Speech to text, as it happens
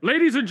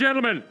Ladies and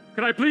gentlemen,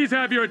 can I please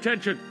have your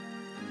attention?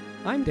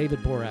 I'm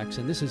David Borax,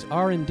 and this is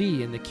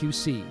R&D in the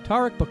QC.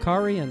 Tarek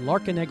Bakari and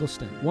Larkin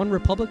Eggleston, one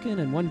Republican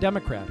and one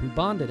Democrat, who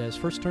bonded as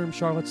first-term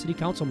Charlotte City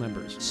Council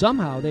members.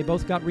 Somehow, they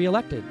both got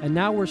reelected, and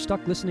now we're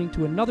stuck listening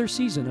to another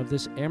season of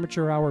this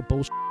amateur hour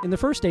bullshit. In the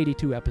first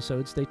 82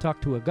 episodes, they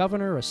talked to a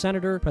governor, a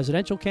senator,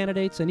 presidential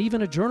candidates, and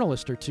even a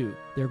journalist or two.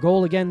 Their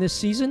goal again this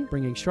season,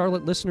 bringing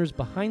Charlotte listeners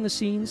behind the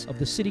scenes of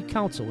the city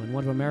council in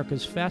one of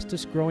America's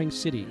fastest-growing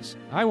cities.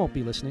 I won't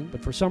be listening,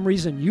 but for some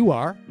reason you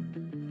are.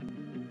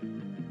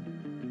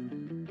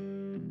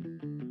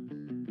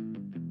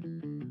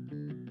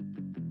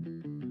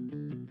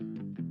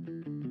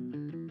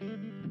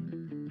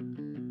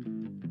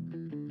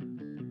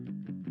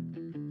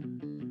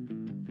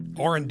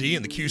 R&D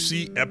in the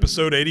QC,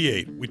 episode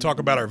 88. We talk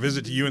about our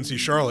visit to UNC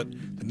Charlotte,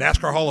 the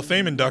NASCAR Hall of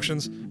Fame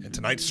inductions, and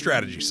tonight's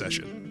strategy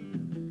session.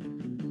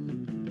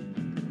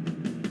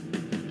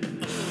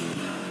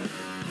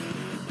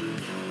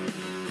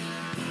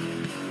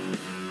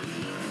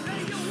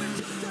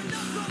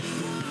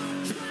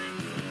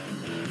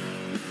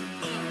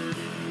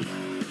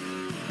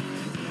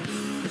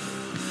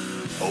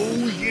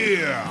 Oh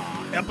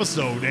yeah!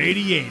 Episode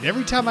 88.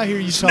 Every time I hear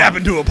you talk, Snap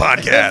into a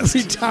podcast.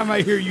 Every time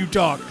I hear you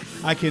talk,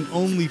 I can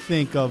only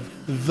think of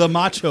the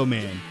Macho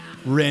Man,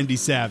 Randy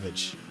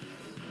Savage.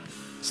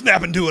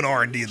 Snap into an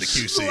R&D in the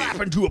QC. Snap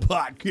into a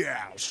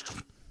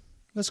podcast.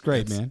 That's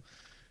great, man.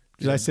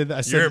 Did I say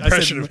that? Your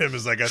impression of him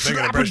is like, I think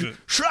an impression.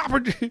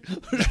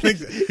 I think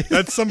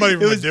that's somebody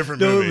from a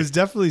different movie. No, it was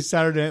definitely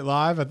Saturday Night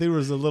Live. I think it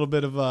was a little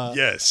bit of a...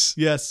 Yes.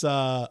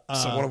 So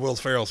one of Will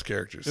Ferrell's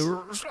characters.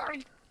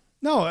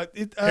 No.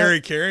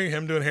 Harry Carey?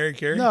 Him doing Harry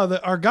Carey? No,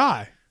 our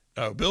guy.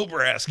 Oh, Bill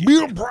Brasky.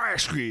 Bill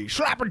Brasky.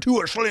 Slap into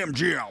a Slim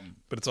Jim.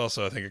 But it's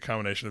also, I think, a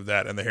combination of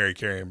that and the Harry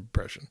Carey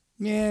impression.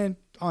 Man,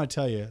 I want to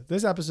tell you,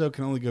 this episode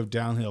can only go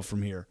downhill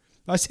from here.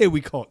 I say we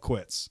call it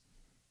quits.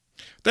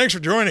 Thanks for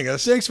joining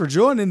us. Thanks for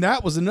joining.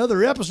 That was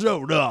another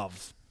episode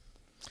of...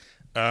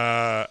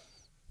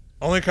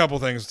 only a couple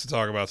things to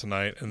talk about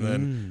tonight, and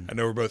then I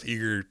know we're both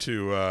eager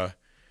to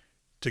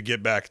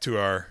get back to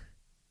our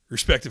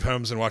respective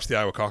homes and watch the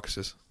Iowa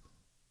caucuses.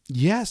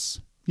 Yes.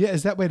 Yeah,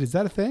 is that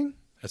a thing?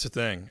 That's a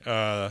thing.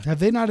 Have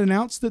they not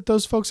announced that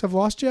those folks have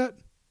lost yet?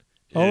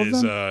 All of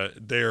them?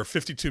 They are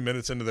 52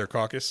 minutes into their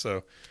caucus,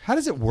 so... How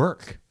does it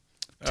work?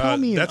 Tell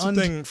me. That's a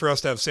thing for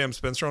us to have Sam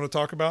Spencer on to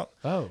talk about.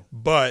 Oh.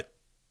 But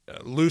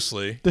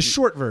loosely... The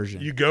short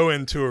version. You go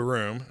into a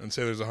room and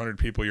say there's 100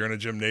 people. You're in a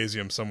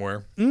gymnasium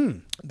somewhere.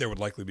 There would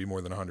likely be more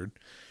than 100.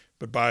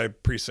 But by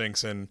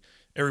precincts, and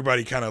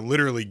everybody kind of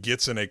literally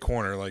gets in a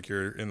corner, like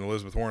you're in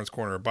Elizabeth Warren's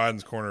corner or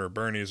Biden's corner or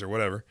Bernie's or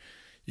whatever.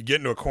 You get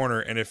into a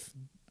corner, and if...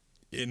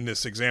 in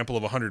this example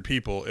of 100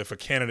 people, if a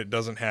candidate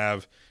doesn't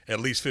have at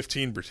least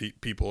 15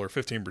 people or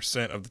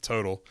 15% of the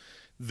total,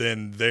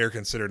 then they're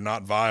considered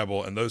not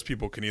viable, and those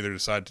people can either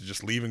decide to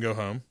just leave and go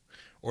home,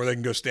 or they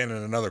can go stand in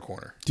another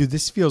corner. Dude,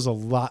 this feels a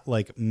lot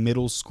like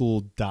middle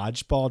school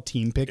dodgeball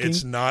team picking.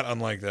 It's not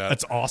unlike that.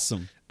 That's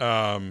awesome.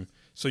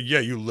 So, yeah,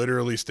 you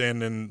literally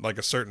stand in like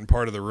a certain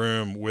part of the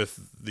room with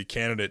the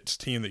candidate's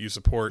team that you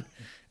support,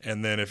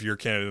 and then if your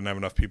candidate doesn't have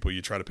enough people,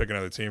 you try to pick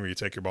another team or you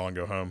take your ball and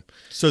go home.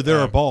 So there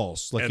are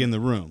balls in the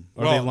room.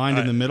 Are they lined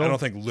in the middle? I don't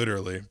think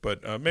literally,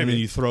 but maybe. And then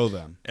you throw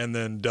them. And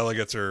then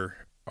delegates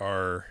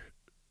are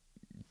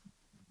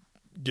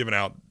given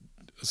out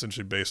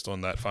essentially based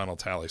on that final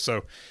tally.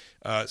 So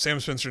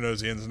Sam Spencer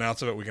knows the ins and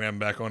outs of it. We can have him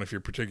back on if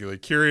you're particularly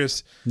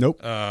curious. Nope.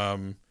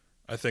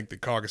 I think the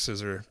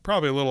caucuses are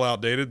probably a little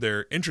outdated.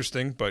 They're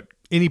interesting, but...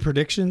 Any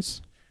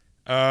predictions?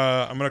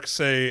 I'm going to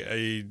say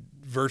a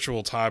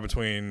virtual tie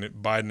between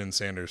Biden and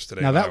Sanders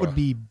today. Now, that would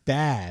be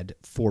bad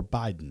for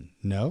Biden,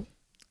 no?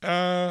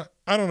 I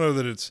don't know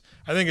that it's...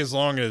 I think as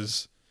long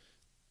as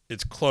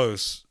it's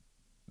close,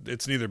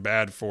 it's neither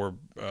bad for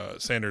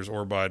Sanders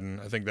or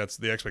Biden. I think that's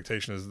the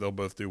expectation is they'll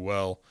both do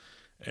well.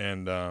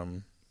 And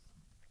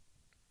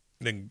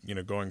then,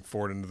 going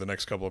forward into the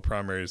next couple of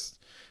primaries,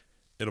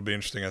 it'll be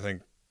interesting. I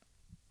think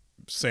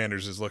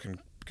Sanders is looking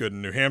good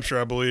in New Hampshire,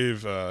 I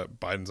believe.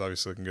 Biden's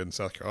obviously looking good in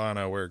South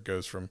Carolina, where it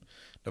goes from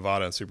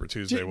Nevada and Super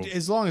Tuesday.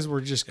 As long as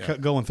we're just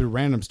going through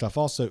random stuff.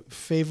 Also,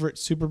 favorite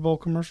Super Bowl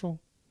commercial?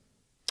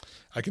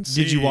 I can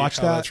see. Did you watch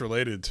how that? That's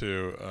related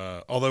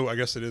to, although I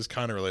guess it is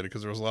kind of related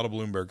because there was a lot of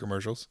Bloomberg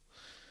commercials.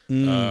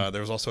 There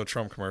was also a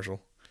Trump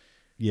commercial.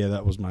 Yeah,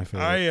 that was my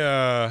favorite.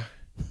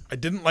 I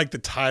didn't like the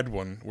Tide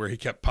one where he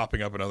kept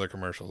popping up in other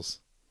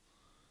commercials.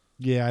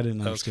 Yeah, I didn't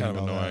That understand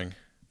was kind of annoying. That.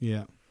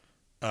 Yeah.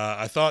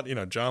 I thought,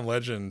 John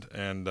Legend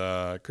and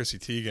Chrissy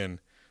Teigen,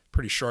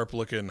 pretty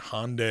sharp-looking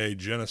Hyundai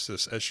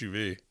Genesis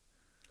SUV.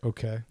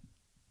 Okay.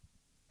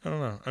 I don't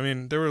know. I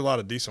mean, there were a lot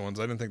of decent ones.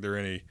 I didn't think there were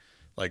any,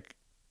 like...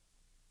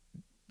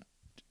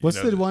 What's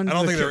the one? I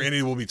don't think there are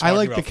any we'll be talking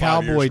about. I like the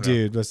cowboy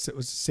dude. Was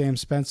it Sam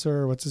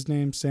Spencer? What's his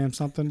name? Sam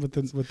something with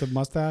the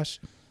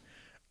mustache?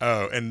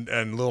 Oh,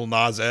 and Lil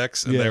Nas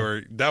X. And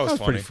that was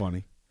funny. Pretty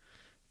funny.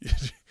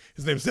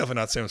 His name's definitely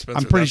not Sam Spencer.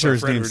 I'm pretty sure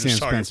his name's Sam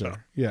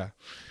Spencer. Yeah.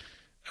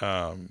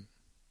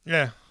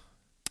 Yeah.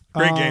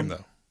 Great game,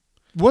 though.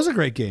 Was a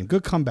great game.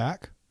 Good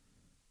comeback.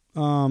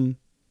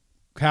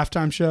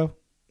 halftime show?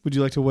 Would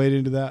you like to wade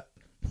into that?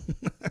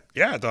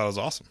 Yeah, I thought it was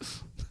awesome.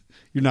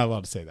 You're not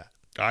allowed to say that.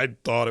 I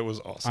thought it was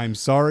awesome. I'm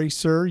sorry,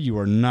 sir. You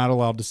are not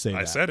allowed to say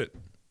that. I said it.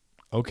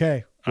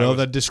 Okay. Well,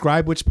 then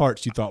describe which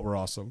parts you thought were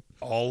awesome.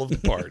 All of the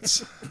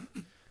parts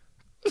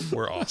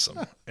were awesome.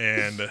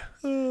 And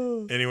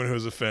anyone who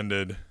was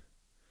offended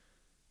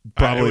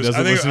Probably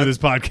doesn't listen to this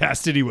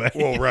podcast anyway.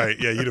 Well, right.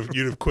 Yeah, you'd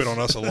have quit on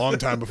us a long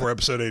time before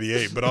episode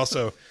 88. But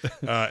also,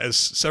 as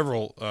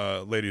several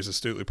ladies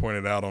astutely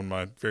pointed out on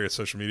my various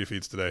social media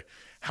feeds today,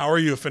 how are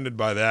you offended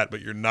by that, but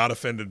you're not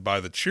offended by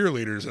the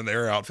cheerleaders and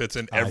their outfits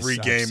in every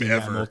game I've seen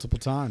ever? that multiple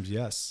times,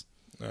 yes.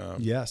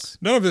 Yes.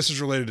 None of this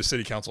is related to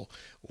city council.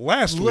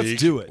 Last week,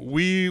 do it.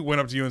 we went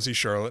up to UNC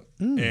Charlotte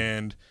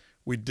and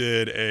we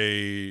did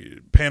a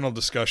panel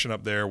discussion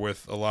up there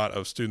with a lot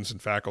of students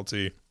and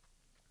faculty.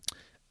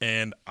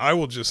 And I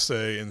will just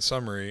say in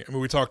summary, I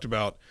mean, we talked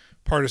about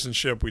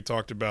partisanship, we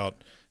talked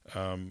about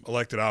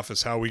elected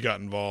office, how we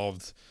got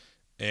involved,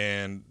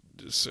 and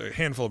just a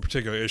handful of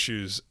particular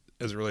issues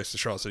as it relates to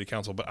Charlotte City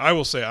Council. But I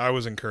will say I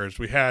was encouraged.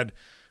 We had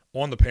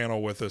on the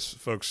panel with us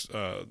folks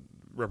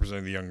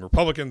representing the Young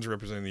Republicans,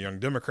 representing the Young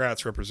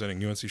Democrats,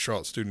 representing UNC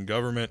Charlotte student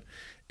government,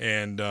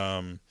 and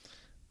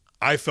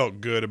I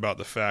felt good about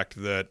the fact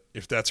that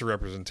if that's a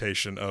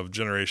representation of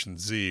Generation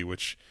Z,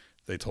 which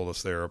they told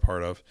us they were a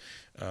part of.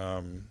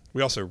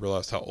 We also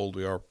realized how old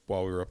we are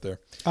while we were up there.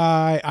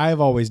 I've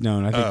always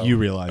known. I think you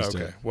realized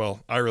it. Okay.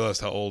 Well, I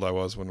realized how old I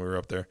was when we were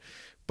up there.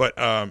 But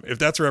if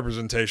that's a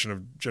representation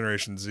of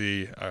Generation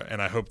Z,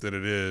 and I hope that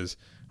it is,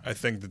 I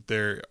think that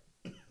there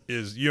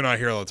is, you and I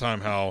hear all the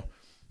time how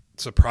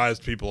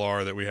surprised people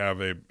are that we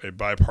have a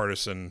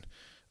bipartisan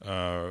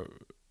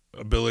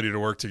ability to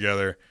work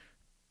together.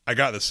 I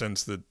got the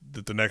sense that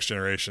the next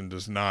generation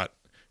does not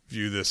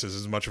view this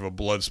as much of a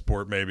blood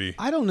sport, maybe.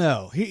 I don't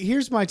know.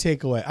 Here's my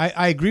takeaway.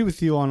 I agree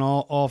with you on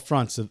all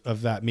fronts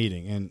of that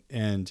meeting,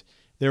 and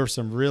there were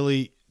some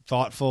really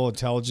thoughtful,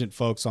 intelligent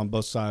folks on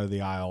both sides of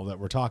the aisle that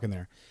were talking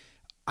there.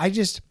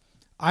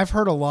 I've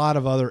heard a lot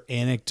of other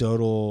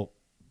anecdotal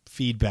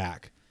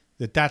feedback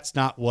that's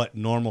not what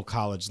normal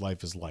college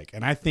life is like,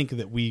 and I think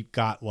that we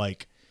got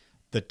like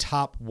the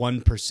top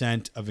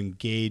 1% of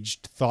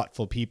engaged,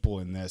 thoughtful people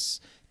in this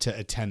to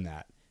attend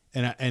that,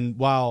 and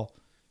while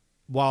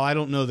I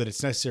don't know that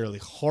it's necessarily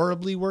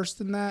horribly worse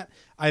than that,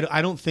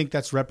 I don't think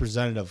that's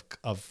representative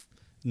of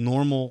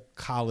normal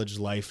college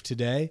life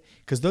today,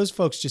 because those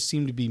folks just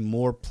seem to be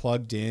more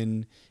plugged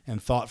in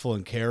and thoughtful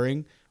and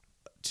caring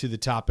to the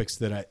topics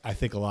that I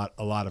think a lot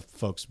of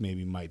folks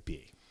maybe might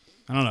be.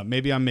 I don't know.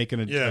 Maybe I'm making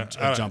a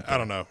jump. I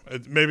don't know.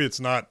 Maybe it's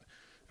not.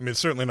 I mean, it's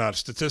certainly not a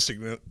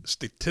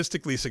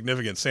statistically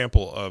significant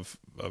sample of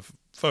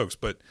folks,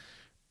 but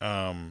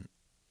the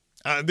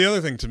other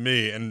thing to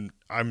me, and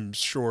I'm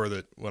sure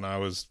that when I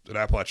was at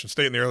Appalachian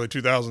State in the early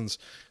 2000s,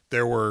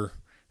 there were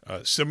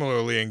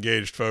similarly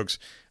engaged folks.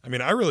 I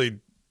mean,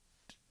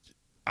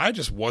 I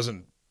just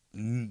wasn't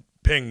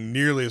paying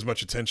nearly as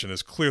much attention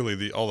as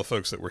clearly all the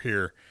folks that were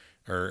here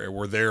or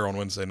were there on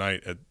Wednesday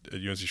night at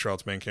UNC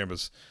Charlotte's main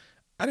campus.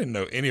 I didn't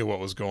know any of what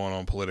was going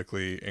on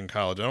politically in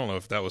college. I don't know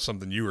if that was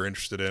something you were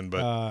interested in,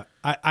 but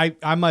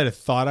I might have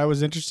thought I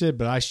was interested,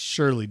 but I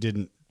surely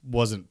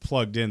wasn't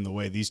plugged in the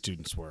way these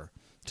students were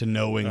to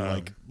knowing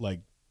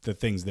like the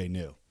things they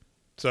knew.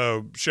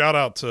 So shout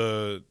out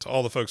to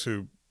all the folks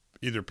who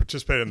either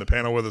participated in the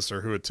panel with us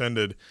or who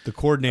attended. The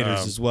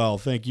coordinators as well.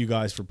 Thank you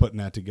guys for putting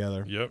that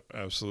together. Yep,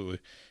 absolutely.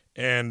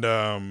 And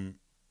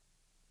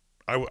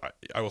I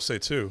will say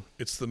too,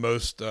 it's the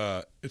most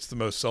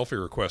selfie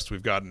requests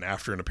we've gotten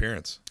after an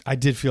appearance. I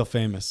did feel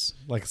famous,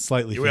 like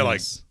slightly famous. We had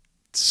like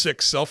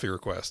 6 selfie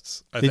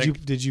requests.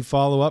 Did you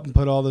follow up and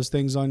put all those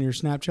things on your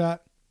Snapchat?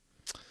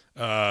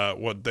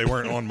 They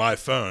weren't on my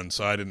phone,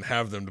 so I didn't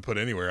have them to put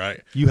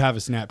anywhere. You have a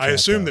Snapchat. I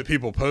assume that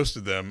people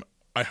posted them.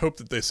 I hope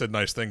that they said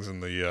nice things in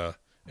the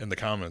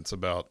comments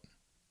about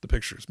the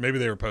pictures. Maybe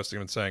they were posting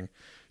them and saying,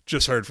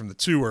 "Just heard from the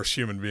 2 worst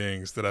human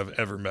beings that I've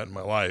ever met in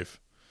my life."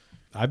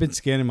 I've been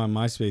scanning my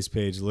MySpace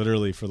page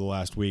literally for the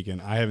last week,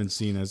 and I haven't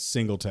seen a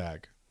single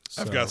tag.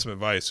 So. I've got some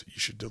advice. You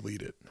should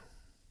delete it.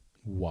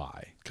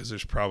 Why? Because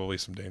there's probably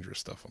some dangerous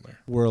stuff on there.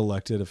 We're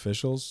elected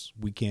officials.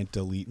 We can't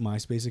delete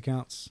MySpace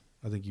accounts.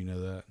 I think you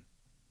know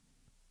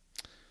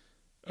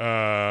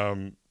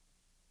that.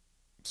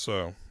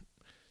 So,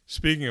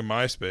 speaking of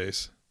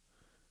MySpace,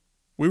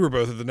 we were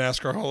both at the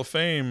NASCAR Hall of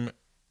Fame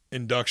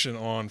induction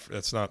on.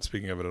 That's not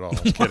speaking of it at all.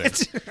 I was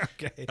kidding.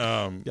 Okay.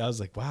 I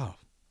was like, wow.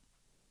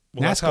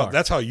 Well,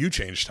 that's how you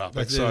change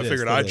topics. So I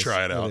figured I'd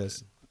try it out.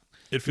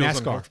 It feels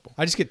uncomfortable.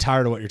 I just get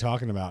tired of what you're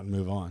talking about and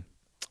move on.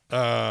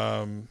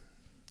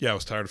 Yeah, I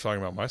was tired of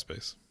talking about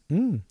MySpace.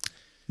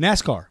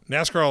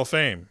 NASCAR Hall of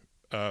Fame,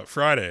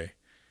 Friday,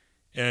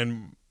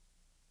 and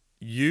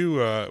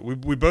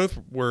we both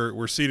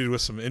were seated with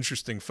some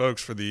interesting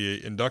folks for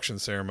the induction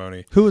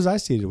ceremony. Who was I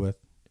seated with?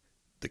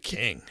 The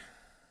King.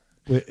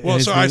 Well,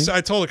 so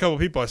I told a couple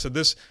of people, I said,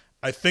 this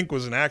I think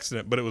was an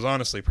accident, but it was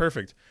honestly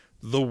perfect.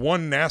 The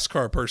one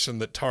NASCAR person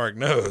that Tarek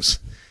knows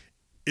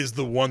is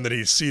the one that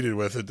he's seated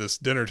with at this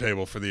dinner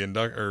table for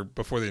the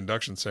before the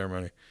induction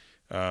ceremony.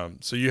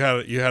 So you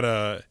had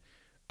a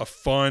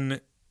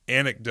fun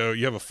anecdote.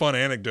 You have a fun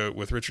anecdote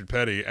with Richard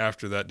Petty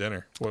after that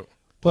dinner. Tell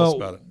us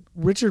about it.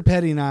 Richard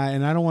Petty and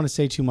I don't want to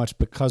say too much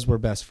because we're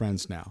best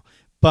friends now,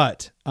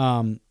 but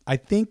I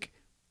think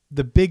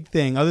the big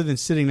thing, other than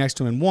sitting next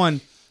to him,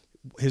 one,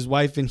 his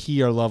wife and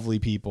he are lovely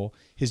people.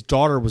 His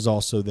daughter was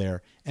also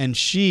there, and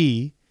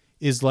she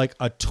is like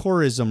a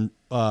tourism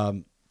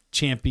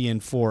champion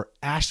for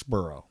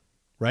Ashboro,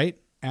 right?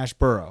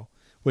 Ashboro,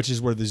 which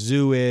is where the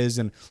zoo is,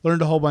 and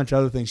learned a whole bunch of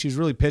other things. She was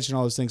really pitching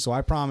all those things, so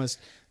I promised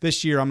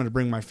this year I'm going to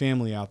bring my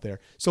family out there.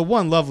 So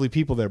one, lovely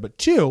people there, but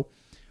two,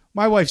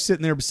 my wife's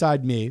sitting there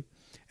beside me,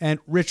 and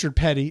Richard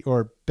Petty,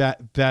 or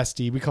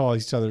Bestie, we call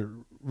each other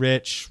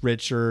Rich,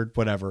 Richard,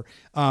 whatever.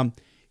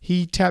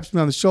 He taps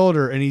me on the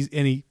shoulder, and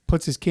he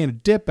puts his can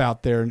of dip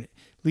out there and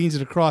leans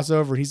it across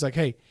over. And he's like,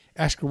 "Hey,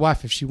 ask your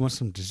wife if she wants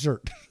some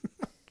dessert."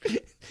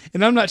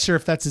 And I'm not sure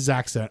if that's his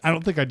accent. I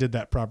don't think I did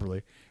that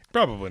properly.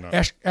 Probably not.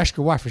 Ask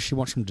your wife if she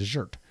wants some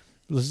dessert.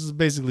 This is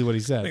basically what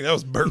he said. I think that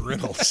was Burt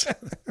Reynolds.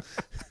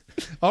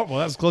 Oh, well,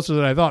 that was closer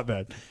than I thought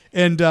then.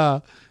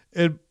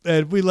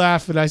 And we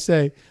laugh, and I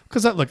say,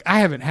 because look, I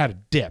haven't had a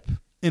dip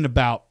in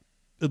about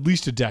at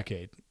least a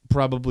decade.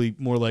 Probably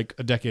more like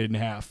a decade and a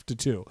half to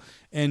two.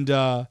 And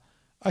I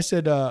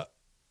said,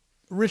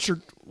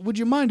 Richard, would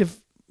you mind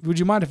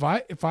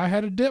if I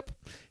had a dip?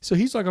 So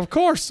he's like, of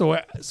course.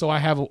 So I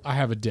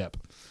have a dip.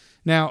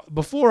 Now,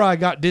 before I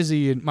got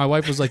dizzy, and my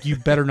wife was like, you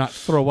better not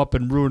throw up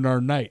and ruin our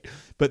night.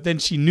 But then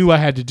she knew I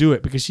had to do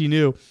it because she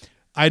knew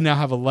I now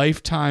have a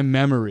lifetime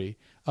memory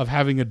of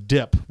having a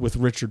dip with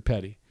Richard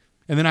Petty.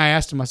 And then I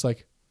asked him, I was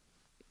like,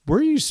 where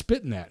are you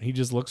spitting at? And he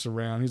just looks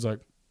around. He's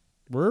like,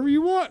 wherever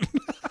you want.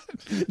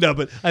 No,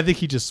 but I think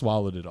he just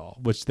swallowed it all,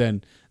 which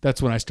then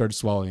that's when I started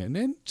swallowing it.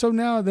 And so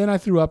then I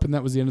threw up, and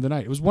that was the end of the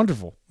night. It was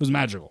wonderful. It was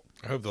magical.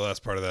 I hope the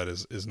last part of that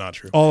is not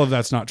true. All of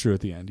that's not true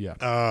at the end, yeah.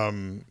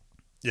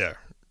 Yeah.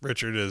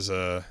 Richard is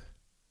a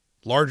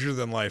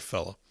larger-than-life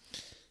fellow.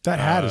 That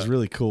hat is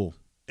really cool.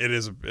 It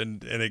is,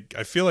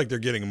 I feel like they're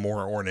getting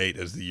more ornate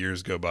as the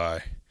years go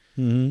by.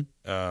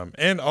 Mm-hmm.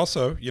 And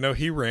also,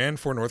 he ran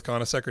for North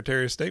Carolina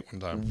Secretary of State one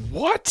time.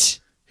 What?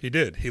 He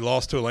did. He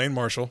lost to Elaine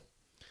Marshall.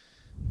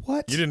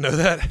 What? You didn't know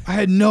that? I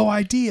had no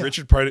idea.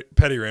 Richard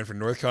Petty ran for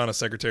North Carolina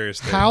Secretary of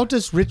State. How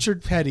does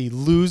Richard Petty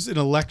lose an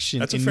election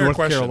That's in a fair North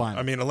question. Carolina?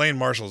 I mean, Elaine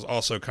Marshall is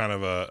also kind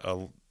of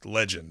a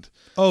legend.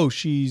 Oh,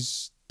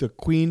 she's the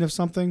queen of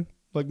something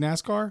like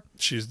NASCAR?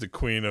 She's the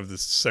queen of the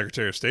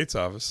Secretary of State's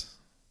office.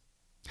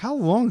 How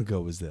long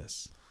ago was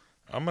this?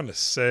 I'm going to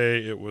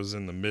say it was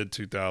in the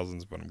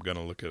mid-2000s, but I'm going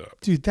to look it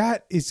up. Dude,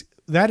 that is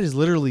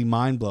literally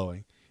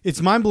mind-blowing. It's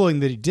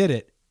mind-blowing that he did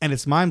it, and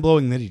it's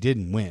mind-blowing that he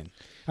didn't win.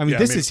 I mean,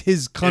 this is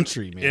his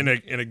country, man.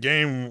 In a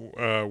game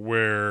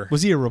where...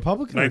 Was he a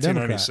Republican or a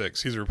Democrat?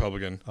 1996. He's a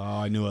Republican. Oh,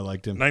 I knew I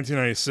liked him.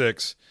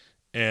 1996.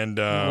 And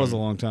that was a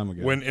long time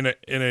ago. When in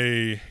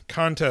a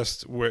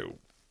contest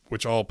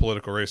which all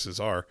political races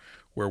are,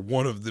 where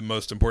one of the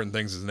most important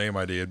things is name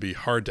ID, it'd be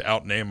hard to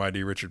out-name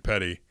ID Richard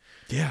Petty.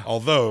 Yeah.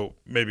 Although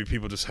maybe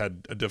people just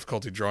had a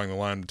difficulty drawing the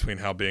line between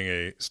how being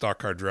a stock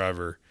car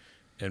driver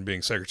and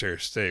being Secretary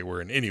of State were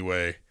in any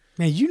way.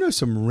 Man, you know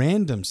some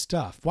random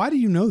stuff. Why do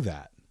you know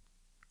that?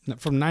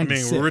 From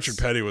 96. I mean, Richard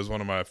Petty was one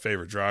of my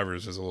favorite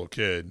drivers as a little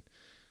kid.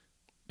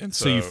 And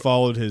so you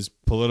followed his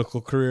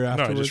political career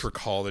afterwards? No, I just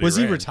recall that was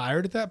he he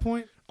retired at that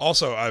point?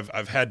 Also,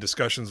 I've had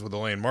discussions with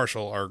Elaine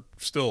Marshall, our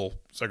still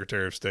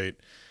Secretary of State,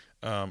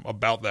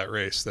 about that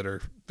race that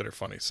are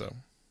funny. So,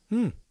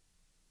 well,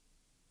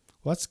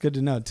 that's good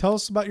to know. Tell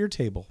us about your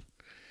table.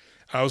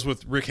 I was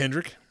with Rick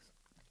Hendrick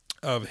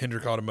of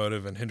Hendrick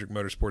Automotive and Hendrick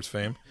Motorsports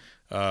fame,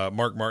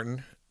 Mark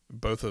Martin,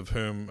 both of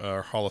whom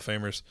are Hall of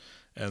Famers,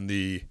 and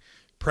the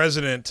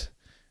president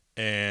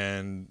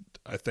and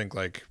I think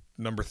like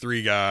number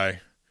 3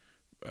 guy,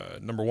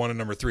 number 1 and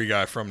number 3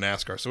 guy from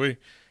NASCAR. So we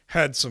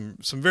had some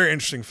very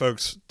interesting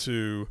folks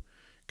to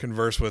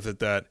converse with at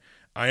that.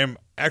 I am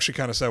actually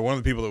kind of sad. One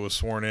of the people that was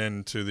sworn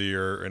in to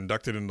or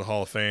inducted into the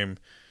Hall of Fame,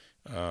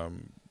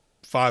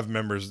 5 new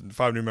members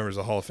of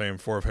the Hall of Fame,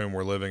 4 of whom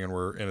were living and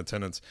were in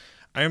attendance.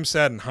 I am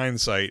sad in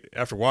hindsight.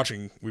 After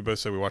watching, we both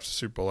said we watched the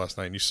Super Bowl last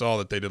night, and you saw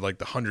that they did like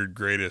the 100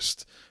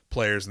 greatest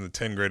players and the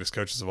 10 greatest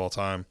coaches of all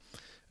time.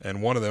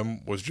 And one of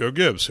them was Joe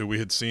Gibbs, who we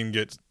had seen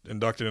get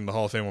inducted into the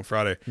Hall of Fame on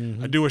Friday.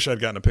 Mm-hmm. I do wish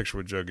I'd gotten a picture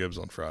with Joe Gibbs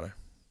on Friday.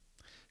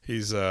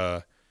 He's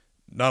not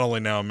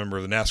only now a member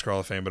of the NASCAR Hall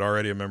of Fame, but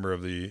already a member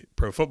of the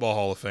Pro Football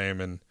Hall of Fame,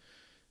 and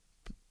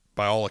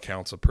by all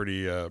accounts, a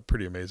pretty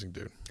amazing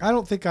dude. I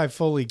don't think I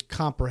fully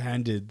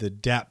comprehended the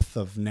depth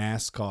of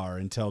NASCAR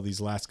until these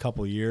last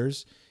couple of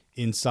years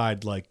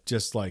inside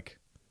just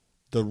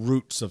the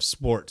roots of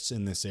sports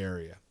in this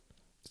area.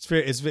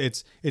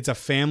 It's a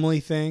family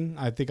thing.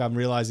 I think I'm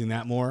realizing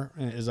that more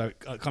as I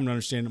come to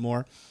understand it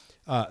more.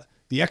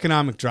 The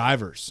economic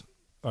drivers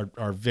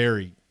are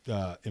very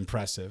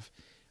impressive.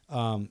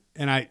 And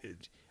I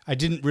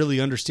didn't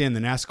really understand the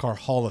NASCAR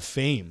Hall of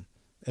Fame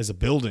as a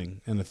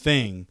building and a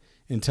thing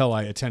until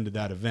I attended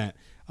that event.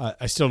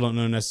 I still don't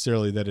know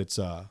necessarily that it's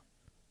a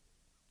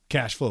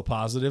cash flow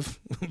positive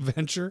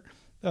venture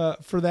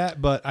for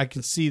that, but I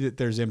can see that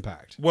there's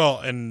impact. Well,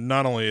 and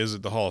not only is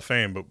it the Hall of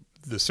Fame, but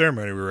the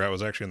ceremony we were at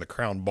was actually in the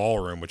Crown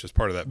Ballroom, which is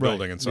part of that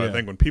building. And so I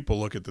think when people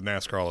look at the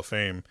NASCAR Hall of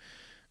Fame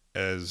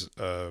as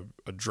a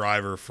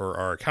driver for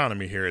our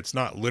economy here, it's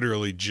not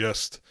literally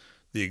just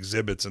the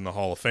exhibits in the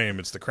Hall of Fame.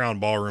 It's the Crown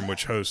Ballroom,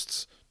 which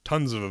hosts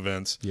tons of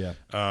events. Yeah.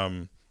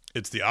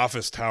 It's the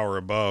office tower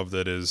above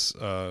that is,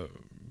 I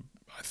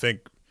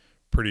think,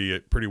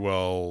 pretty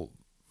well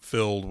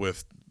filled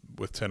with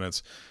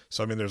tenants.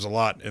 So, I mean, there's a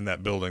lot in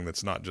that building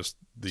that's not just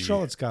the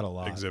Charlotte's got a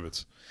lot.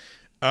 exhibits.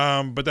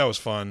 But that was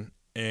fun.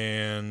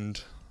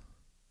 And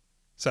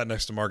sat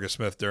next to Marcus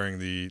Smith during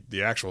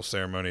the actual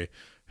ceremony,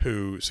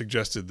 who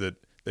suggested that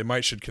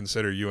they should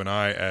consider you and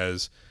I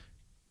as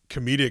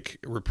comedic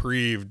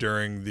reprieve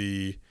during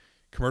the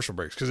commercial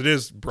breaks, because it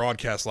is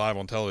broadcast live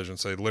on television,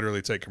 so they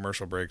literally take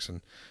commercial breaks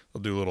and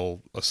they'll do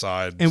little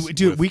asides. And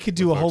we could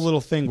do a whole little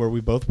thing where we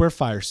both wear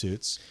fire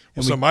suits.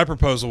 And so my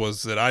proposal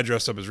was that I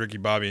dress up as Ricky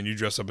Bobby and you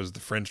dress up as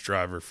the French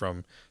driver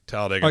from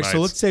Talladega Nights. So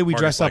let's say we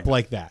dress up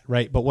like that,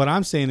 right? But what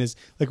I'm saying is,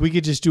 like, we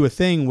could just do a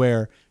thing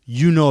where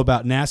you know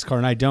about NASCAR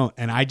and I don't,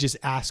 and I just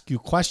ask you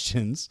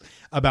questions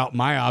about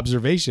my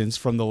observations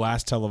from the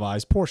last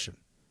televised portion.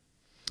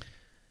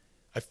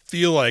 I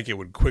feel like it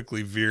would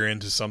quickly veer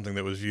into something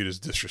that was viewed as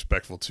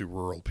disrespectful to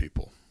rural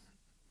people.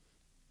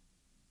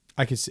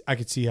 I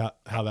could see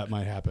how that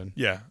might happen.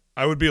 Yeah.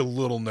 I would be a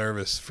little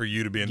nervous for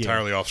you to be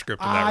entirely off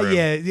script in that room.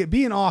 Yeah,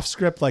 being off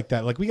script like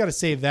that. Like, we got to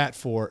save that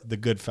for the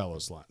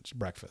Goodfellas lunch,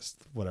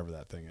 breakfast, whatever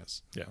that thing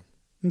is. Yeah.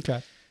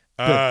 Okay.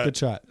 Good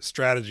shot.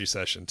 Strategy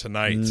session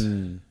tonight.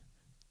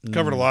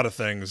 Covered a lot of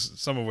things,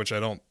 some of which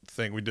I don't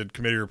think we did.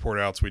 Committee report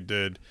outs. We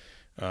did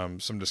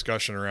some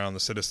discussion around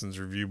the Citizens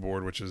Review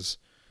Board, which is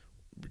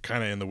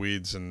kind of in the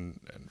weeds, and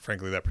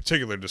frankly, that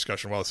particular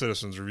discussion, while the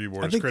Citizens Review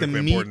Board is critically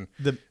important.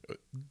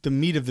 The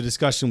meat of the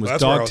discussion was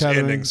that's dog where I was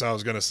tethering. ending, so I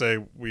was going to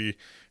say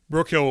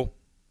Brook Hill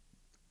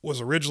was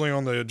originally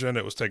on the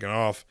agenda. It was taken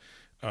off.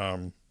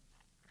 So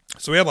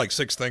we had like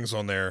 6 things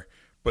on there,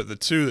 but the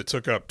 2 that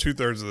took up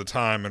 2/3 of the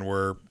time and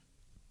were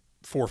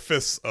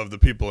 4/5 of the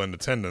people in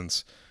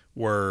attendance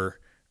were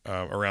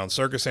around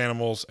circus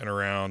animals and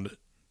around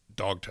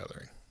dog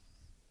tethering.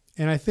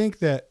 And I think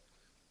that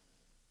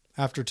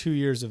after 2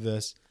 years of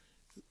this,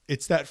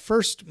 it's that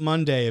first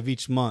Monday of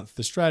each month,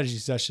 the strategy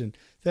session,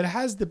 that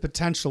has the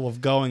potential of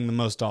going the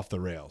most off the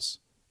rails.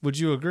 Would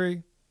you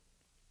agree?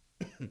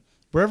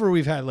 Wherever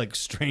we've had like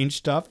strange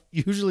stuff,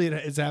 usually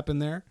it's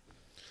happened there.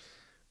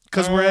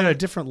 Because we're at a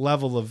different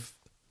level of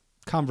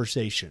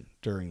conversation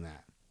during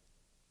that.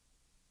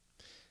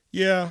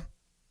 Yeah.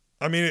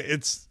 I mean,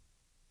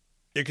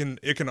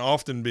 it can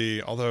often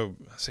be, although,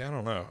 see, I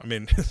don't know. I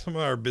mean, some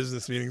of our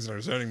business meetings and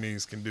our zoning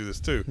meetings can do this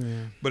too.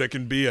 Yeah. But it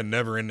can be a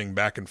never-ending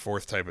back and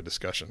forth type of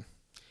discussion.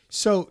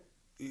 So,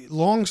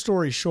 long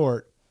story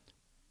short,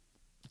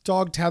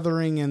 dog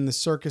tethering and the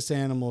circus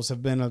animals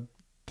have been a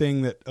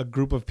thing that a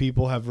group of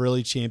people have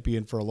really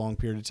championed for a long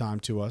period of time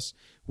to us.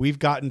 We've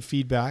gotten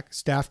feedback.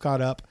 Staff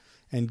got up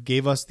and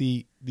gave us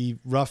the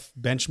rough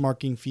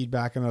benchmarking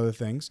feedback and other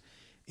things.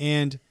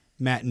 And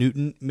Matt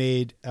Newton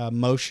made a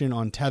motion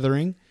on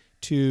tethering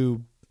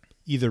to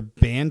either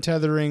ban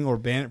tethering or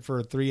ban it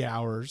for 3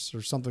 hours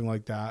or something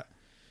like that.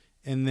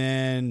 And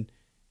then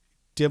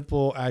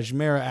Dimple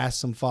Ajmera asked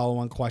some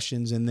follow-on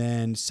questions and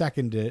then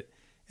seconded it.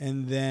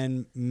 And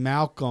then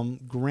Malcolm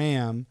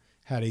Graham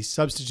had a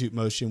substitute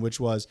motion, which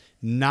was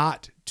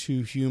not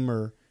to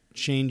humor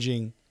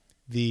changing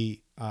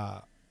the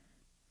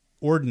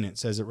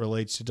ordinance as it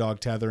relates to dog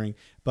tethering,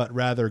 but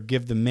rather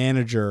give the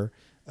manager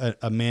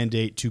a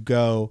mandate to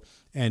go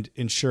and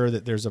ensure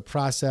that there's a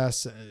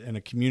process and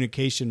a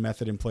communication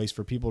method in place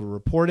for people to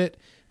report it,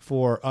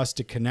 for us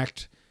to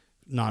connect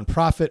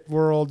nonprofit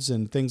worlds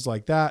and things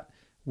like that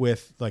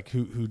with like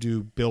who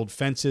do build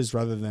fences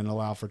rather than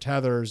allow for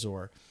tethers,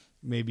 or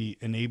maybe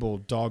enable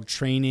dog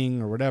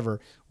training or whatever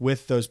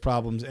with those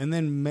problems, and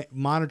then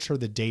monitor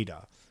the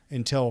data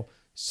until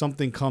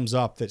something comes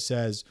up that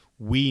says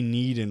we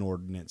need an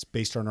ordinance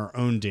based on our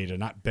own data,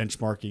 not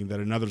benchmarking that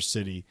another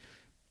city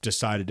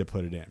decided to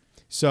put it in.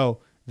 So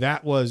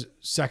that was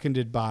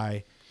seconded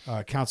by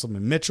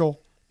Councilman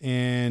Mitchell,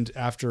 and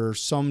after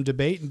some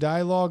debate and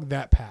dialogue,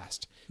 that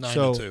passed.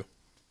 9-2.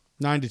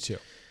 9-2.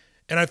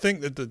 And I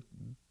think that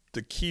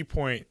the key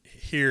point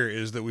here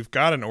is that we've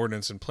got an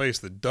ordinance in place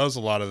that does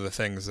a lot of the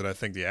things that I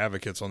think the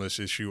advocates on this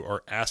issue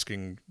are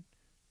asking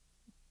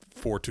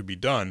for to be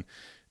done.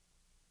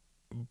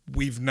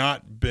 We've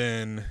not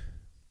been,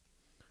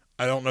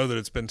 I don't know that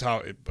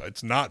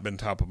it's not been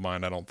top of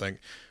mind, I don't think.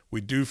 We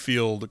do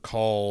field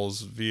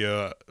calls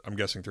via, I'm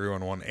guessing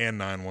 311 and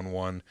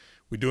 911.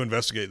 We do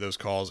investigate those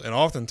calls. And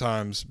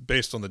oftentimes,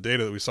 based on the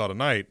data that we saw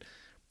tonight,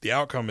 the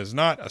outcome is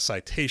not a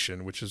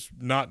citation, which is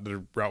not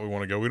the route we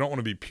want to go. We don't want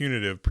to be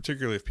punitive,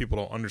 particularly if people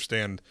don't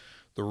understand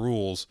the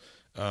rules.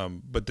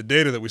 But the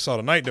data that we saw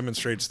tonight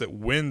demonstrates that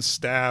when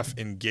staff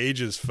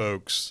engages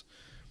folks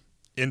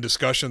in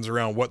discussions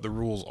around what the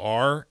rules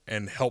are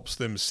and helps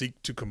them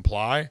seek to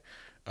comply,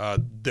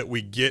 that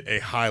we get a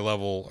high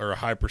level or a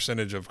high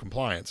percentage of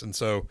compliance. And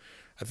so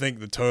I think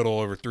the total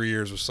over 3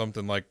 years was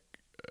something like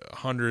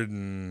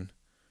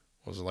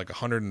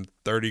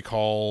 130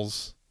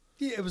 calls.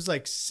 Yeah, it was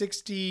like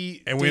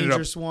 60 and we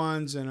dangerous ended up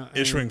ones and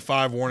issuing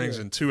 5 warnings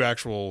and 2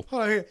 actual.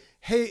 Hold on here.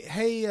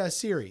 Hey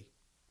Siri.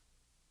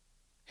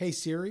 Hey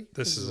Siri.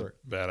 This is a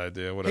bad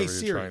idea. Whatever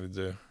you're trying to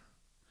do.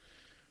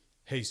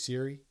 Hey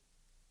Siri.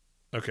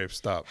 Okay,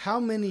 stop. How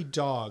many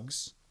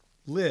dogs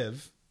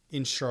live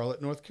in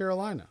Charlotte, North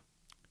Carolina?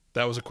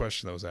 That was a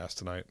question that was asked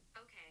tonight.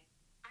 Okay,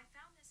 I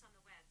found this on the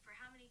web for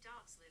how many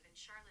dogs live in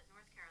Charlotte,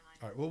 North Carolina.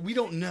 All right, well, we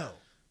don't know.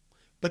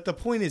 But the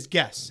point is,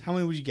 guess. How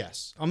many would you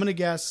guess? I'm going to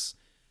guess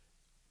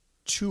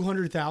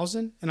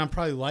 200,000, and I'm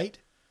probably light.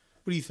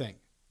 What do you think?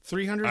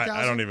 300,000?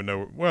 I don't even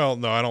know. Well,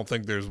 no, I don't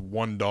think there's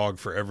one dog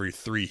for every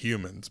 3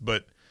 humans,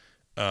 but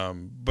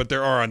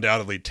there are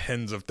undoubtedly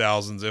tens of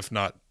thousands, if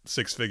not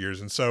 6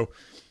 figures. And so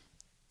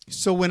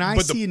when I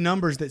see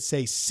numbers that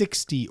say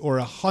 60 or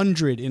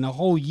 100 in a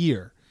whole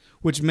year,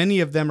 which many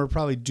of them are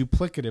probably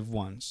duplicative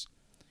ones,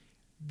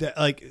 that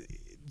like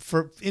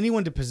for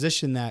anyone to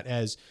position that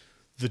as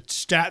the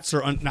stats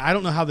are, I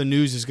don't know how the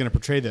news is going to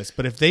portray this,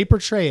 but if they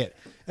portray it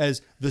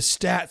as the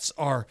stats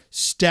are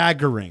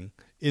staggering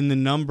in the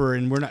number,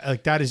 and we're not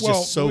like that is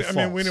just so false.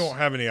 I mean, we don't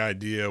have any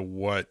idea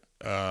what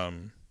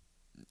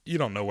you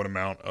don't know what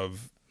amount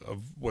of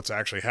what's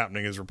actually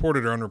happening is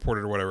reported or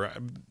unreported or whatever.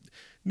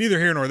 Neither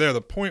here nor there.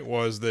 The point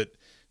was that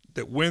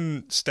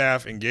when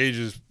staff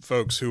engages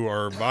folks who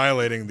are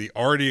violating the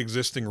already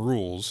existing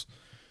rules,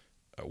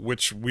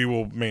 which we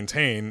will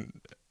maintain,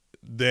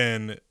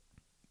 then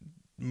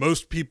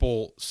most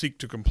people seek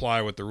to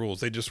comply with the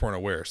rules. They just weren't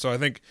aware. So I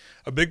think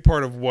a big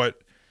part of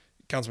what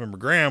Councilmember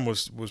Graham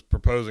was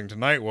proposing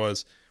tonight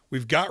was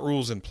we've got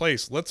rules in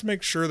place. Let's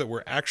make sure that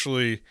we're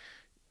actually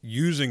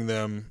using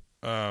them,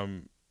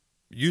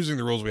 using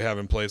the rules we have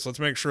in place. Let's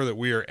make sure that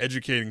we are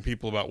educating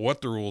people about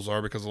what the rules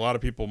are, because a lot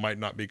of people might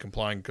not be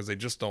complying because they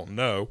just don't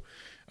know.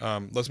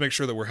 Let's make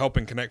sure that we're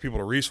helping connect people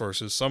to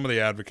resources. Some of the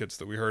advocates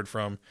that we heard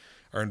from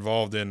are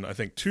involved in, I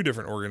think, 2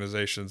 different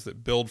organizations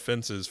that build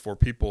fences for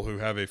people who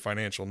have a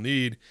financial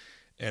need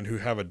and who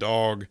have a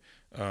dog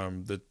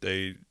that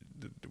they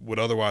would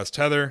otherwise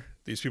tether.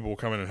 These people will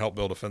come in and help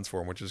build a fence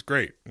for them, which is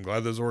great. I'm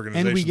glad those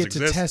organizations exist. And we get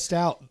exist. to test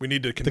out. We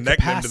need to connect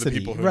them to the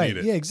people who need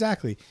it. Yeah,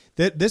 exactly.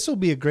 This will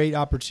be a great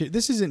opportunity.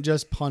 This isn't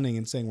just punting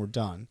and saying we're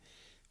done.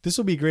 This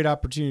will be a great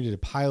opportunity to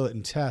pilot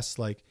and test.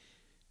 Like,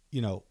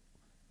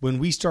 when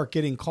we start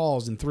getting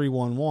calls in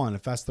 311,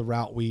 if that's the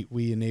route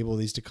we enable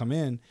these to come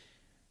in,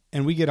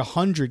 and we get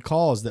 100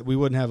 calls that we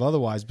wouldn't have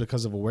otherwise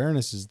because of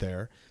awareness is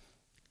there,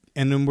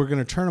 and then we're going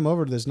to turn them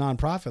over to this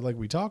nonprofit like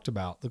we talked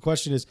about. The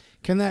question is,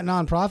 can that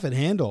nonprofit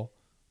handle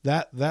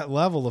that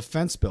level of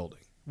fence building,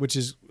 which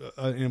is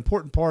an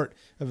important part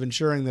of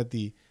ensuring that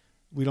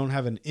we don't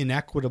have an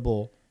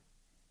inequitable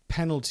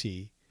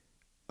penalty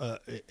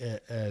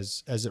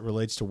as it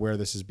relates to where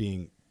this is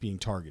being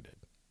targeted.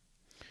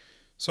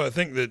 So I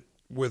think that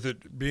with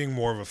it being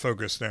more of a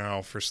focus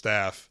now for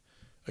staff,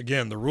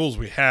 again, the rules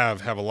we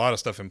have a lot of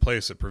stuff in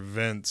place that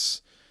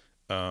prevents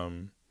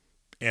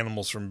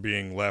animals from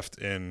being left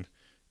in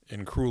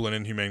cruel and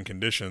inhumane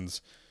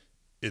conditions.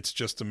 It's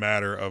just a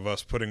matter of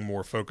us putting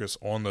more focus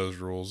on those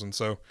rules. And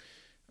so,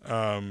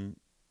 and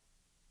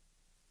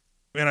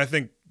I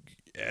think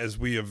as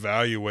we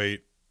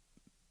evaluate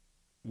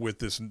with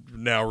this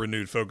now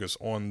renewed focus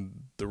on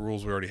the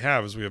rules we already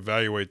have, as we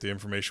evaluate the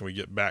information we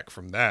get back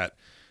from that,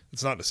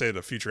 it's not to say that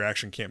a future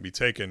action can't be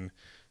taken.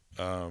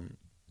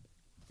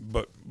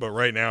 But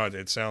right now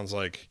it sounds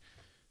like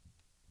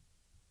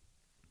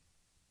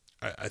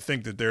I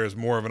think that there is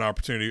more of an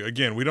opportunity.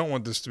 Again, we don't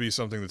want this to be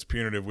something that's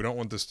punitive. We don't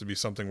want this to be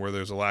something where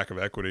there's a lack of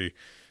equity.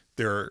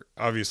 There are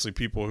obviously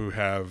people who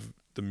have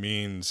the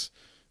means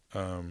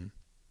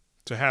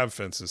to have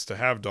fences, to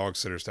have dog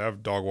sitters, to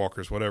have dog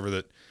walkers, whatever,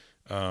 that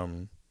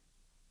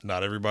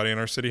not everybody in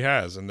our city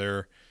has. And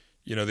the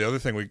other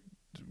thing we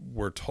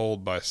were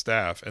told by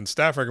staff, and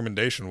staff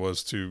recommendation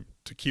was to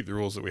keep the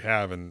rules that we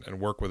have and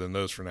work within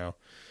those for now.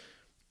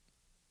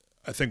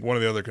 I think one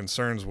of the other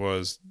concerns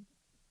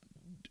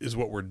is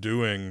what we're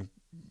doing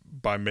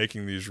by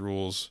making these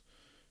rules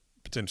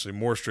potentially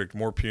more strict,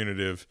 more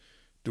punitive.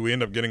 Do we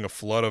end up getting a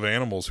flood of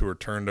animals who are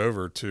turned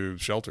over to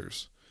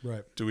shelters?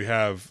 Right. Do we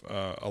have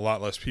a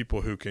lot less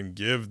people who can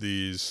give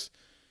these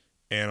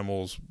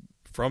animals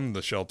from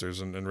the shelters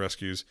and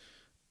rescues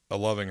a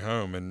loving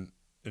home?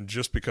 And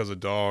just because a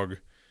dog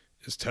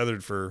is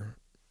tethered for,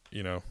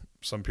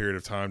 some period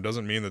of time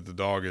doesn't mean that the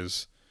dog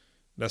is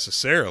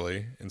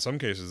necessarily, in some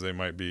cases they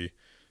might be,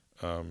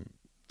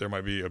 there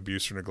might be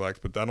abuse or neglect,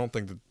 but I don't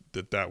think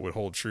that would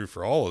hold true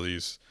for all of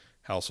these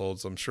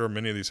households. I'm sure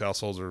many of these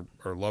households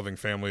are loving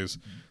families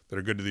that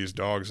are good to these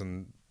dogs,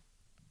 and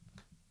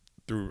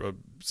through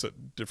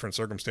different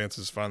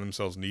circumstances find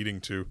themselves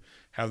needing to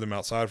have them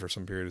outside for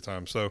some period of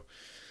time. So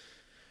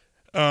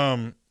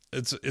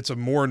it's a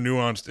more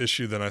nuanced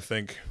issue than I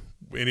think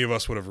any of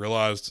us would have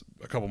realized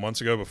a couple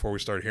months ago before we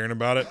started hearing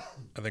about it.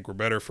 I think we're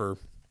better for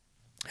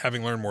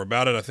having learned more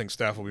about it, I think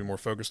staff will be more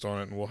focused on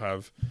it, and we'll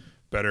have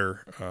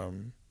better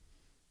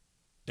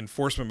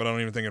enforcement. But I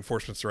don't even think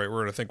enforcement's the right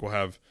word. I think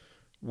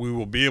we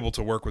will be able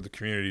to work with the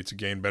community to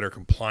gain better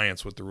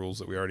compliance with the rules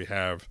that we already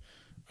have.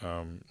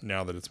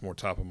 Now that it's more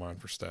top of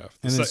mind for staff.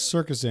 And then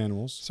circus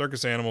animals.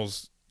 Circus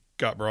animals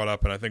got brought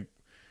up, and I think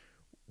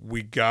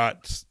we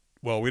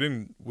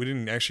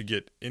didn't actually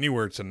get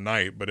anywhere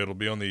tonight, but it'll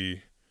be on the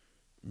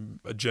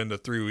agenda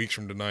 3 weeks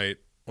from tonight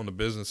on the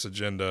business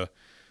agenda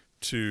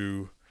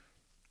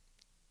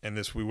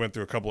we went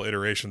through a couple of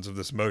iterations of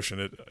this motion.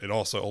 It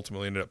also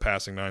ultimately ended up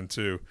passing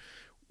 9-2.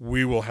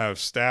 We will have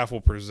staff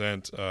will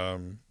present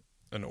an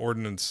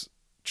ordinance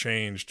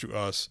change to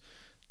us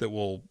that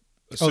will.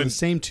 The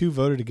same two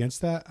voted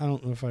against that? I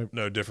don't know if I.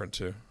 No, different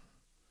two.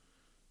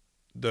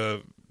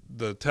 The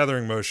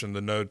tethering motion,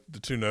 the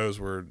two no's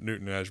were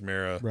Newton and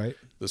Ajmera. Right.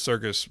 The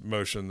circus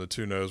motion, the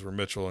two no's were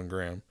Mitchell and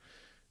Graham.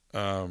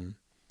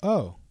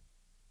 Oh.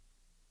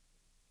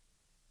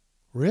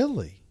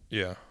 Really?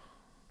 Yeah.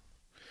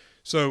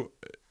 So.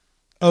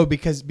 Oh,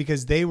 because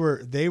they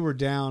were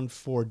down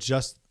for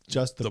just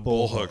the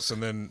bull hooks,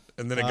 and then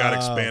it got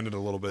expanded a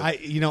little bit.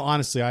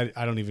 Honestly,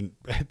 I don't even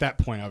at that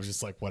point I was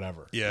just like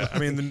whatever. Yeah, I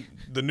mean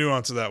the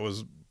nuance of that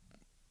was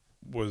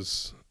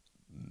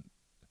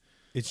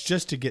it's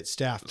just to get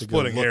staff to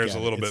splitting go look hairs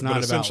at a little it. bit, It's but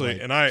not essentially,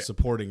 about, and I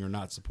supporting or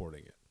not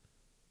supporting it.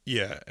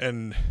 Yeah,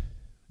 and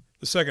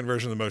the second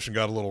version of the motion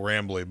got a little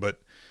rambly, but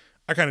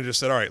I kind of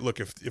just said, all right, look,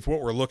 if what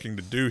we're looking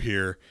to do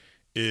here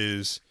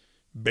is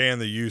ban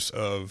the use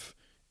of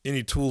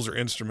any tools or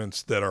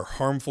instruments that are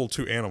harmful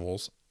to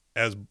animals,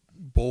 as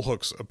bull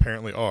hooks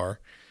apparently are,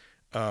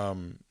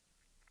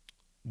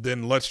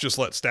 then let's just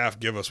let staff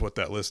give us what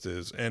that list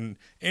is. And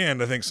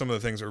I think some of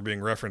the things that were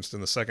being referenced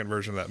in the second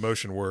version of that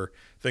motion were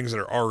things that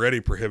are already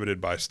prohibited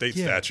by state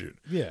statute.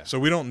 Yeah. So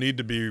we don't need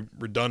to be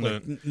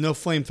redundant. Like, no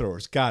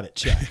flamethrowers. Got it.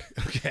 Check.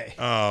 Okay.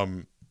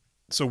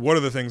 So what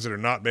are the things that are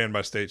not banned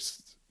by state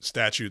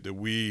statute that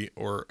we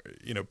or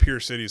peer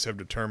cities have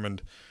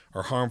determined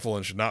are harmful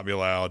and should not be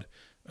allowed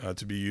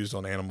to be used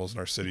on animals in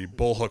our city?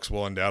 Bull hooks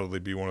will undoubtedly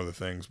be one of the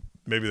things.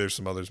 Maybe there's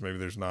some others, maybe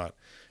there's not.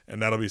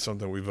 And that'll be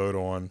something we vote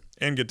on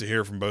and get to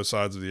hear from both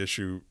sides of the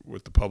issue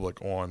with the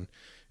public on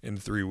in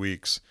 3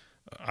 weeks.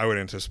 I would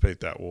anticipate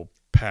that will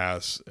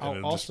pass.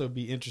 And I'll also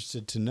be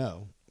interested to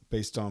know,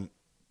 based on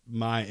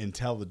my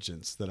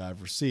intelligence that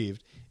I've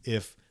received,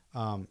 if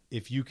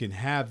you can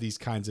have these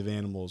kinds of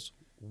animals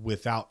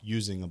without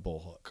using a bull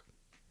hook.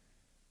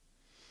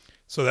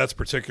 So that's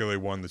particularly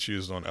one that's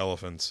used on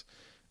elephants.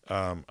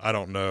 I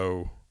don't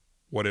know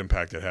what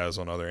impact it has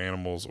on other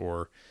animals,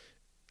 or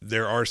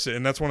there are,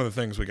 and that's one of the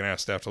things we can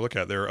ask staff to look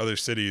at. There are other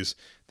cities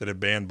that have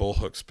banned bull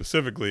hooks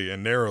specifically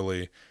and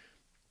narrowly.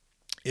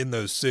 In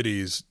those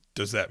cities,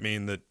 does that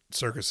mean that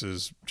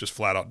circuses just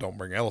flat out don't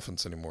bring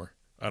elephants anymore?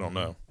 I don't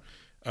know.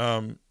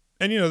 And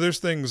there's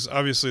things.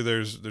 Obviously,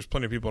 there's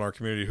plenty of people in our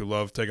community who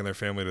love taking their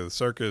family to the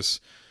circus.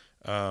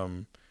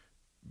 Beyond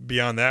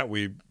that,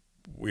 we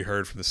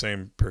heard from the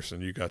same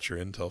person you got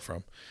your intel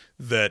from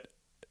that,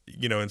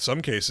 in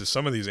some cases,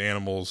 some of these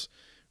animals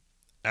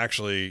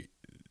actually,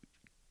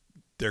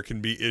 there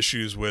can be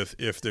issues with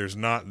if there's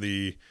not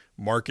the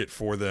market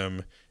for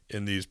them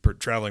in these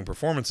traveling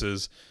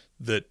performances,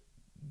 that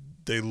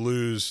they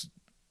lose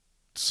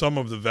some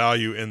of the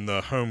value in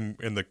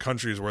the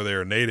countries where they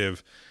are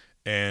native,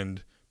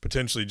 and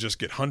potentially just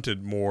get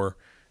hunted more.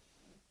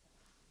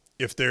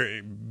 If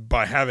they're,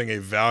 by having a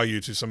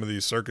value to some of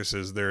these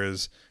circuses, there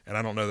is, and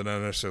I don't know that I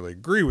necessarily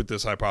agree with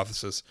this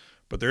hypothesis,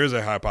 but there is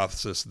a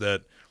hypothesis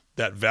that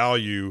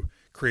value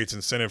creates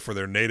incentive for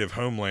their native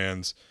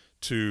homelands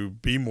to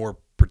be more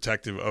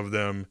protective of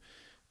them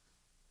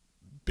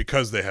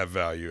because they have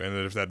value, and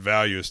that if that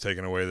value is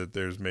taken away, that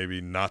there's maybe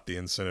not the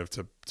incentive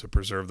to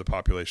preserve the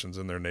populations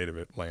in their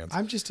native lands.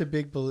 I'm just a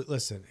big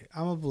listen,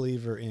 I'm a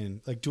believer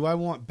in, do I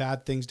want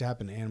bad things to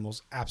happen to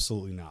animals?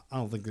 Absolutely not. I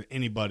don't think that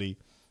anybody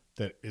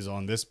that is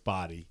on this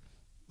body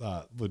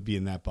would be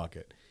in that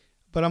bucket.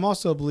 But I'm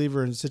also a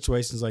believer in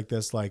situations like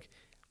this.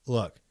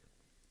 Look,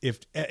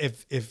 if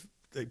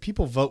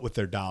people vote with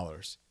their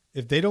dollars,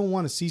 if they don't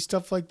want to see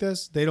stuff like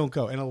this, they don't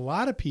go. And a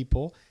lot of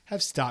people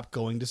have stopped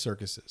going to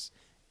circuses,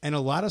 and a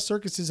lot of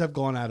circuses have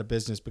gone out of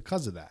business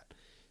because of that.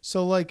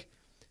 So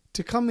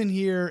to come in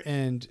here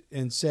and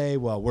say,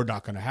 well, we're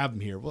not going to have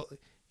them here. Well,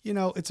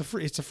 it's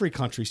a free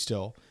country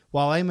still.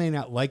 While I may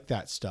not like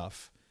that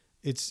stuff,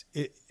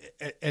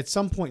 at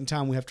some point in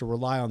time, we have to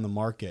rely on the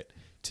market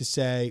to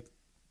say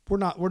we're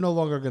no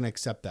longer going to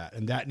accept that,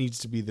 and that needs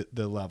to be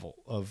the level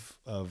of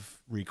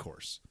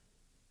recourse.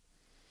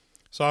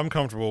 So I'm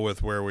comfortable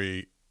with where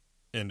we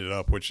ended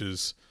up, which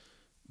is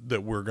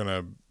that we're going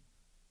to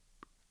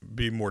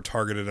be more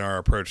targeted in our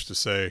approach to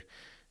say,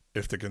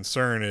 if the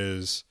concern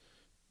is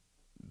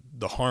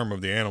the harm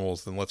of the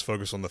animals, then let's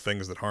focus on the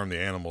things that harm the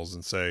animals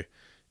and say,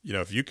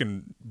 if you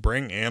can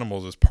bring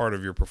animals as part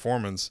of your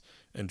performance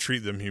and treat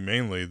them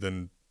humanely,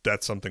 then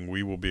that's something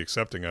we will be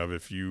accepting of.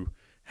 If you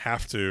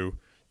have to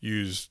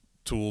use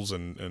tools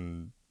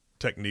and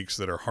techniques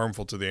that are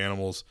harmful to the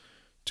animals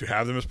to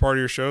have them as part of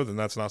your show, then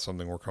that's not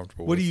something we're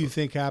comfortable with. What do you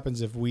think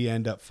happens if we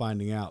end up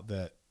finding out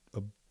that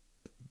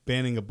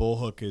banning a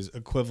bullhook is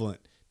equivalent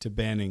to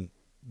banning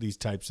these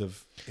types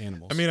of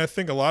animals? I mean, I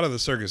think a lot of the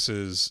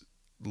circuses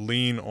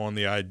lean on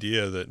the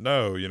idea that,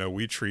 no,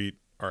 we treat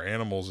our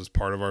animals as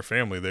part of our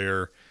family. They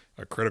are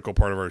a critical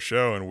part of our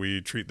show, and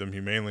we treat them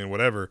humanely and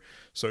whatever.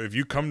 So if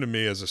you come to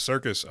me as a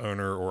circus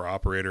owner or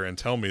operator and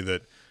tell me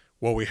that,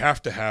 well, we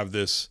have to have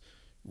this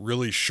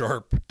really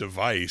sharp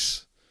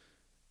device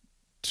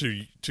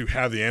to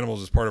have the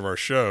animals as part of our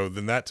show,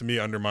 then that to me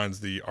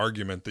undermines the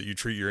argument that you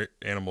treat your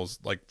animals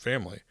like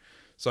family.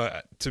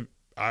 So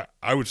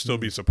I would still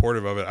be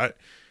supportive of it.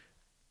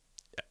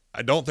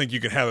 I don't think you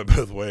can have it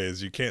both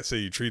ways. You can't say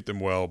you treat them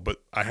well,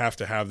 but I have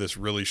to have this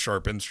really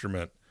sharp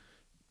instrument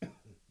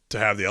to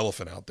have the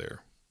elephant out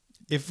there.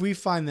 If we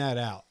find that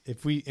out,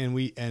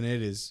 and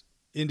it is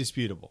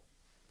indisputable,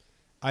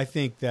 I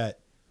think that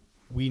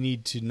we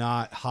need to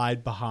not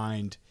hide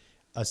behind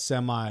a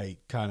semi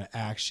kind of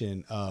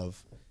action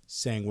of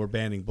saying we're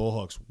banning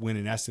bullhooks when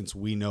in essence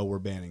we know we're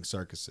banning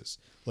circuses.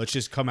 Let's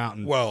just come out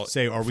and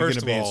say, are we going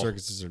to ban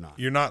circuses or not?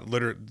 You're not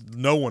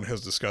no one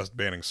has discussed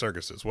banning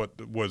circuses. What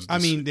was the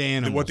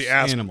animals. What the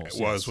ask animals,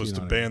 was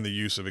to ban the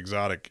use of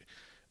exotic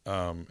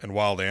and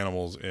wild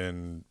animals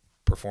in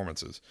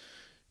performances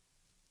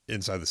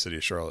inside the city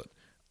of Charlotte.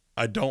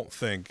 I don't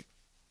think,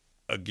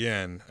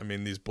 again, I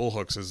mean, these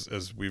bullhooks,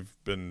 as we've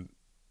been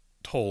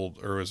told,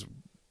 or as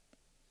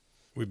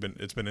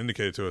it's been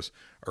indicated to us,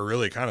 are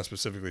really kind of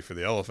specifically for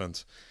the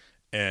elephants.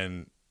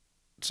 And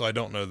so I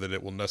don't know that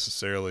it will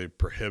necessarily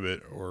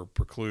prohibit or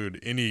preclude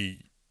any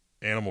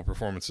animal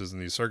performances in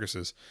these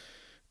circuses.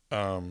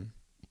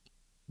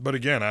 But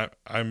again,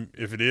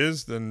 if it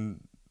is,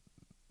 then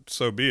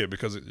so be it,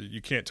 because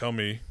you can't tell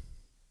me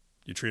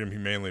you treat them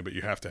humanely, but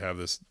you have to have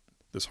this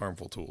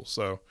harmful tool.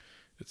 So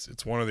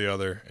it's one or the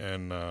other.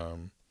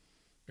 And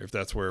if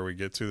that's where we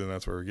get to, then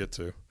that's where we get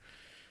to.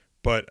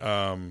 But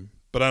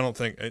I don't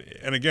think,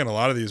 and again, a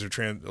lot of these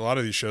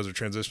shows are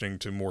transitioning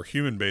to more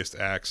human-based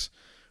acts,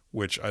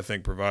 which I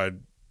think provide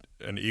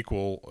an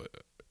equal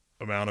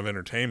amount of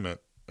entertainment.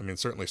 I mean,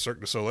 certainly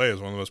Cirque du Soleil is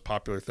one of the most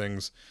popular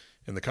things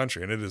in the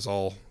country, and it is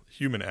all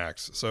human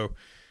acts. So,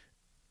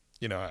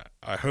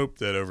 I hope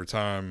that over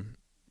time,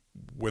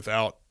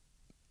 without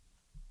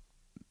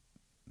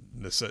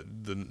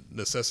the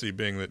necessity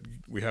being that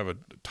we have a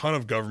ton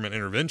of government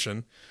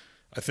intervention,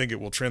 I think it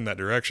will trend that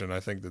direction. I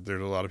think that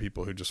there's a lot of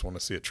people who just want to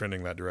see it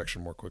trending that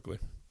direction more quickly.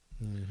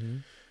 Mm-hmm.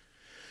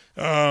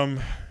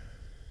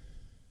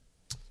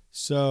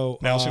 So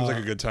now seems like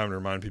a good time to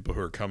remind people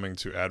who are coming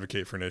to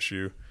advocate for an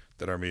issue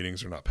that our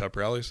meetings are not pep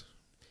rallies.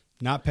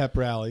 Not pep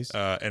rallies.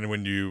 And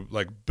when you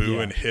boo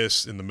and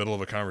hiss in the middle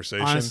of a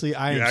conversation, honestly, you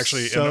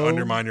actually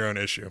undermine your own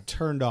issue.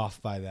 Turned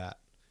off by that.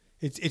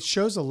 It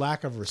shows a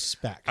lack of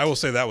respect. I will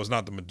say that was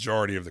not the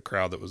majority of the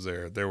crowd that was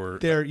there. There were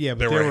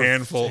a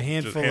handful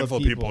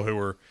of people who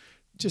were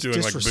just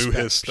doing boo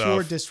hiss stuff.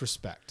 Pure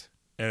disrespect.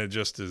 And it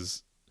just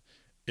is.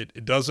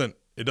 It doesn't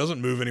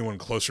move anyone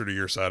closer to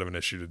your side of an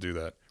issue to do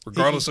that,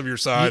 regardless of your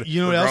side,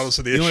 regardless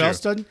of the issue. You know what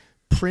else done?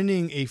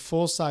 Printing a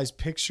full size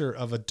picture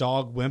of a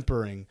dog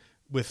whimpering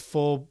with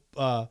full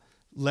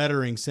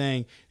lettering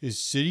saying, "Is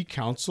City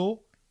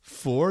Council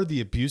for the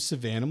abuse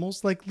of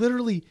animals?" Like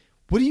literally,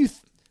 what do you?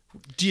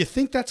 Do you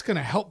think that's going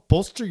to help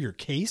bolster your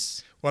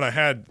case? When I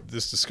had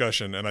this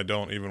discussion, and I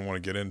don't even want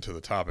to get into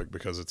the topic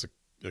because it's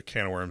a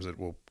can of worms that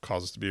will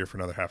cause us to be here for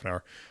another half an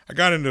hour. I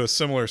got into a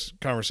similar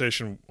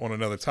conversation on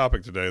another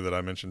topic today that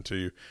I mentioned to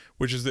you,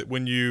 which is that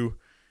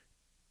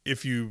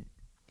if you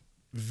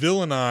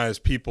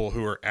villainize people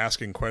who are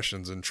asking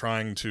questions and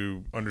trying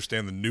to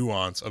understand the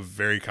nuance of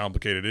very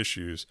complicated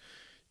issues,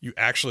 you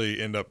actually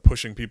end up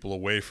pushing people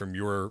away from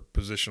your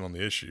position on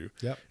the issue.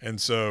 Yep.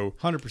 And so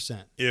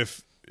 100%.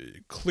 If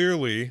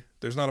clearly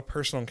there's not a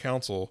person on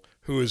council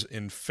who is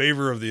in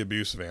favor of the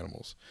abuse of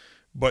animals,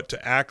 but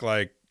to act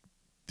like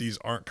these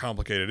aren't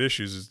complicated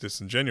issues is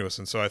disingenuous.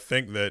 And so I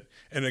think that,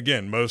 and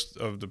again, most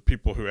of the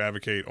people who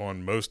advocate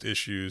on most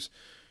issues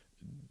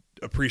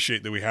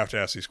appreciate that we have to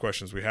ask these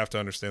questions. We have to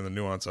understand the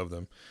nuance of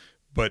them.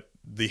 But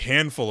the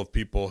handful of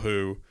people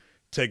who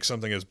take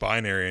something as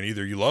binary and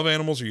either you love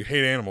animals or you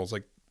hate animals,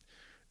 like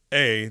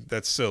A,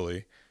 that's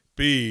silly.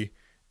 B,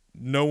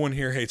 no one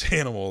here hates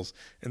animals.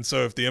 And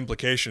so if the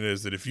implication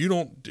is that if you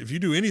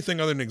do anything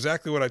other than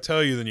exactly what I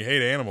tell you, then you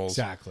hate animals.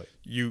 Exactly.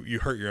 You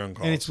hurt your own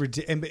cause. And it's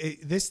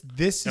ridiculous.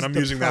 This is and I'm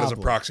using that as a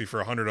proxy for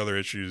 100 other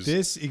issues.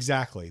 This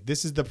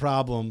is the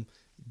problem.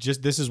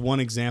 Just this is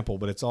one example,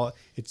 but it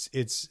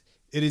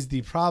is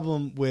the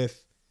problem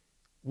with,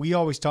 we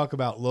always talk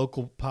about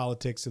local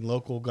politics and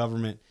local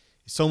government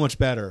is so much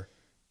better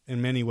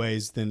in many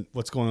ways than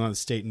what's going on at the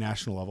state and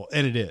national level.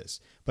 And it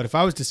is. But if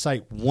I was to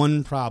cite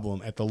one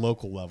problem at the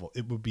local level,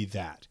 it would be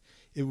that.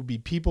 It would be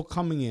people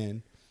coming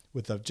in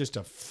with just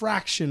a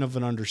fraction of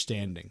an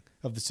understanding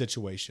of the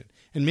situation.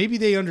 And maybe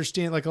they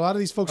understand, like a lot of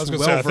these folks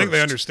I think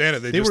they understand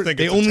it.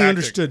 They only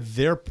understood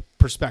their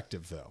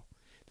perspective, though.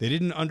 They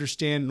didn't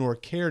understand nor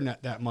care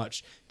that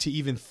much to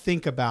even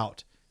think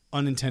about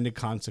unintended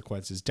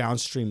consequences,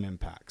 downstream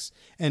impacts.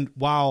 And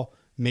while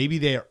maybe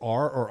they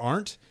are or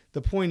aren't,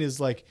 the point is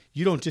like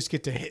you don't just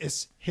get to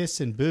hiss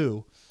and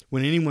boo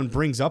when anyone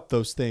brings up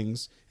those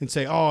things and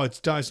say, "Oh, it's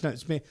done. It's not.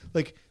 It's me."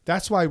 Like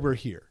that's why we're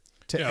here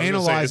to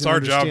analyze. It's our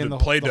job to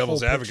play the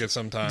devil's whole advocate picture.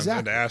 sometimes Exactly.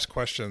 and to ask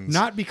questions.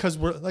 Not because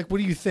we're like, what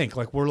do you think?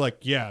 Like we're like,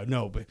 yeah,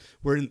 no, but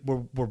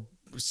we're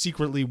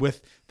secretly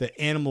with the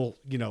animal,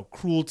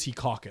 cruelty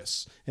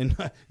caucus, and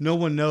no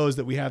one knows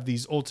that we have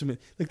these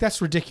ultimate. Like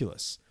that's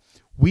ridiculous.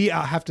 We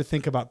have to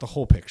think about the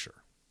whole picture,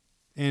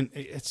 and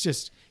it's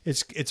just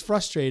it's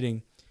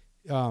frustrating.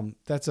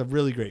 That's a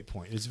really great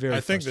point. It's very. I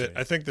think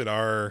that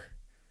our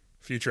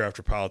future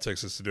after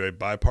politics is to do a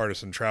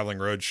bipartisan traveling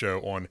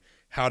roadshow on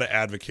how to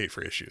advocate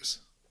for issues.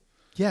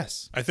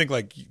 Yes. I think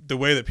like the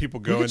way that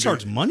people go We can and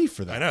charge money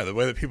for that. I know the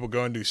way that people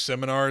go and do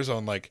seminars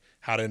on like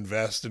how to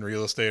invest in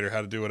real estate or how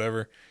to do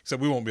whatever.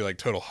 Except we won't be like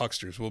total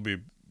hucksters. We'll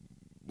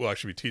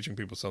actually be teaching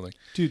people something.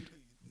 Dude,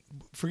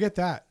 forget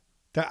that.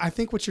 I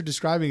think what you're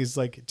describing is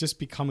like just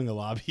becoming a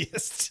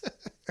lobbyist.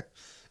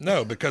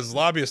 No, because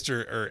lobbyists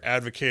are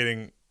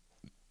advocating.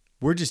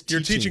 We're just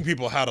You're teaching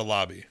people how to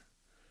lobby.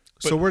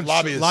 So we're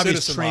lobbyists,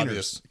 lobbyist citizen trainers.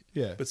 lobbyists.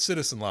 Yeah. But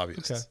citizen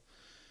lobbyists. Okay.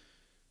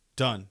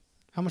 Done.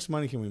 How much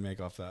money can we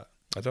make off that?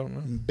 I don't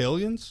know.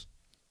 Billions?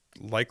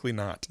 Likely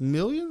not.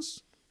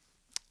 Millions?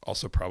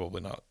 Also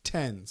probably not.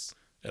 Tens.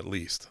 At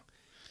least.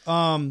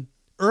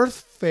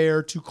 Earth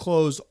Fair to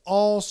close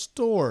all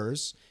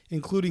stores,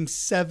 including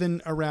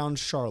 7 around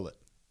Charlotte.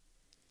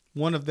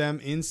 One of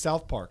them in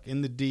South Park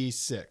in the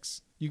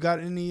D6. You got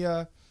any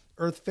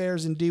Earth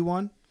Fairs in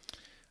D1?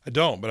 I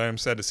don't, but I am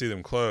sad to see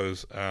them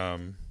close.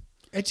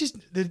 It just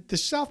the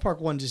South Park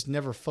one just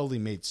never fully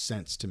made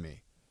sense to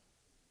me.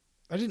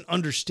 I didn't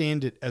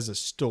understand it as a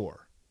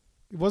store.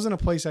 It wasn't a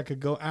place I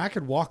could go. I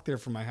could walk there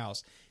from my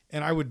house,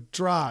 and I would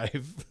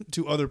drive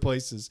to other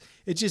places.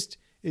 I think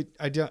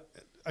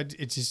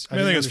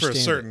it's for a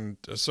certain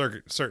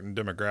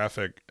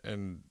demographic,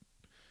 and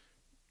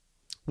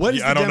what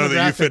is I don't know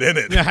that you fit in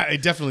it. Yeah,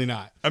 definitely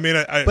not. I mean,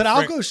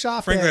 I'll go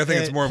shop. Frankly, at, I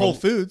think it's more Whole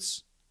of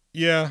Foods.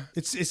 Yeah,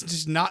 it's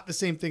just not the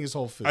same thing as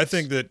Whole Foods.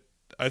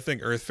 I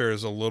think Earth Fair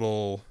is a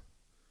little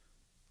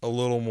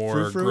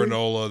more Frou-frou-y?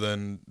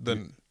 granola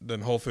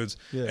than Whole Foods.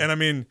 Yeah. And I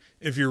mean,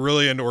 if you're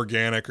really into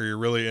organic or you're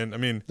really in, I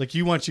mean, like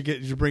you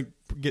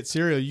get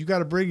cereal, you got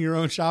to bring your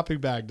own shopping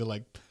bag to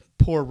like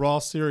pour raw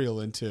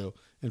cereal into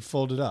and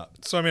fold it up.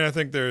 so I mean, I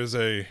think there's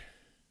a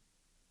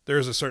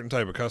certain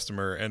type of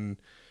customer, and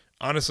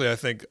honestly, I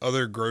think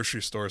other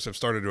grocery stores have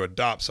started to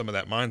adopt some of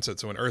that mindset.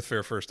 So when Earth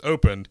Fair first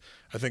opened,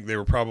 I think they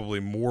were probably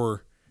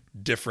more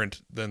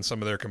different than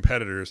some of their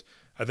competitors.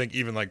 I think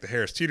even like the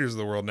Harris Teeters of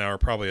the world now are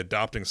probably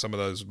adopting some of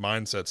those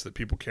mindsets that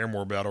people care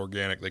more about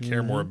organic. They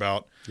care more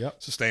about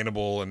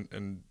sustainable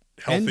and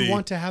healthy. And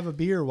want to have a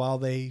beer while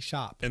they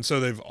shop. And so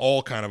they've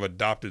all kind of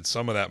adopted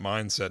some of that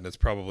mindset, and it's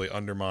probably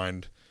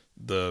undermined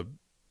the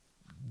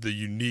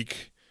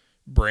unique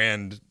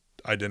brand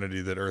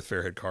identity that Earth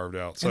Fair had carved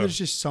out. So And there's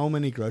just so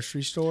many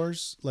grocery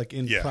stores like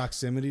in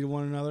proximity to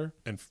one another.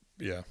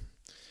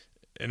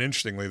 And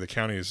interestingly, the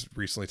county has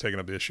recently taken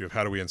up the issue of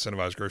how do we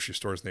incentivize grocery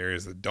stores in the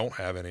areas that don't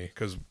have any.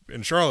 Because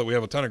in Charlotte, we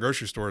have a ton of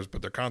grocery stores,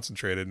 but they're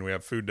concentrated, and we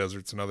have food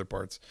deserts in other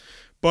parts.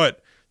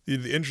 But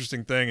the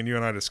interesting thing, and you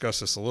and I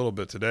discussed this a little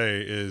bit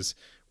today, is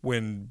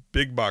when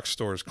big box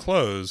stores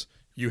close,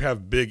 you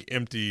have big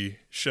empty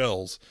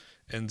shells.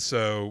 And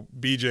so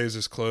BJ's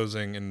is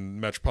closing in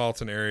the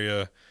metropolitan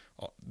area.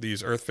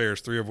 These Earth Fairs,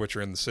 3 of which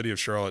are in the city of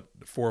Charlotte,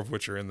 4 of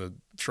which are in the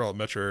Charlotte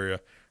metro area,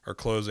 are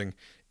closing.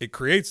 It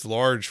creates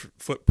large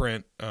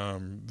footprint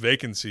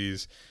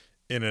vacancies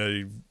in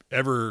a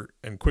ever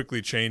and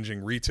quickly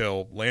changing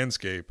retail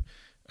landscape.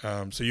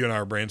 So you and I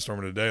are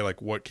brainstorming today,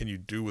 like what can you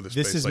do with a space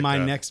like that? This is my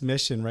next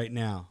mission right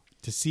now,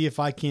 to see if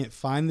I can't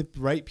find the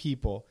right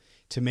people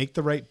to make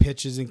the right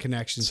pitches and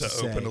connections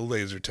to open a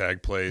laser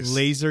tag place.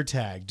 Laser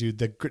tag, dude.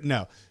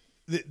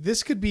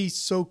 This could be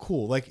so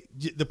cool. Like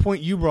the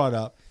point you brought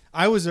up,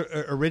 I was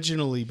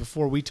originally,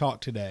 before we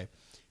talked today,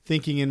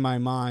 thinking in my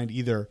mind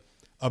either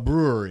a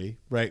brewery,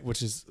 right,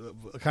 which is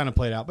kind of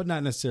played out, but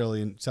not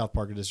necessarily in South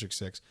Park or District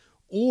 6,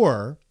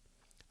 or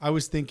I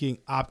was thinking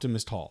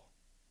Optimist Hall.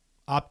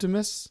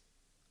 Optimist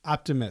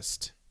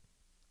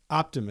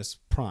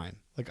Prime,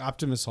 like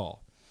Optimist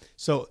Hall.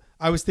 So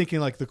I was thinking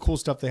like the cool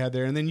stuff they had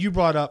there. And then you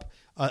brought up,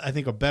 I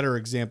think, a better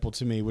example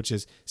to me, which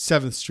is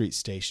 7th Street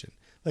Station.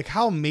 Like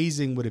how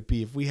amazing would it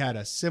be if we had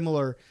a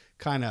similar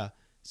kind of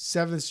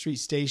 7th Street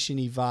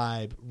Station-y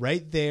vibe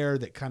right there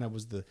that kind of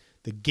was the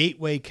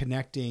gateway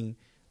connecting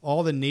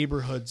all the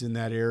neighborhoods in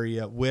that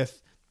area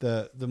with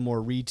the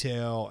more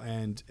retail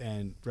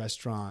and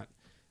restaurant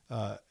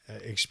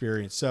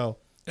experience. So,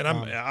 and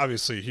I'm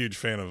obviously a huge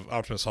fan of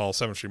Optimist Hall,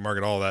 7th Street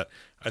Market, all that.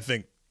 I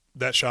think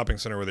that shopping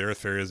center where the Earth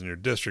Fair is in your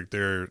district,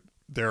 there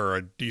are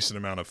a decent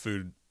amount of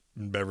food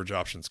and beverage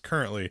options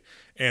currently,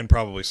 and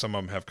probably some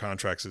of them have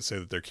contracts that say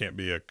that there can't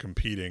be a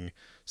competing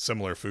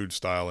similar food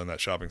style in that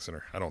shopping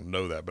center. I don't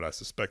know that, but I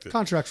suspect it.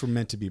 Contracts were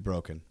meant to be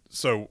broken.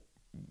 So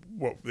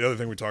the other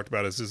thing we talked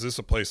about is this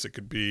a place that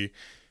could be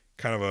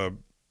kind of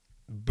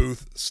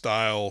booth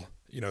style,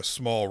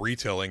 small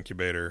retail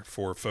incubator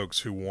for folks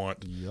who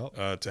want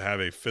to have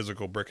a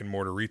physical brick and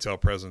mortar retail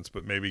presence,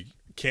 but maybe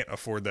can't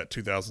afford that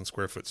 2,000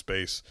 square foot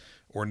space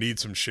or need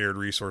some shared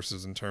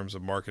resources in terms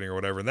of marketing or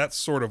whatever. And that's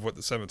sort of what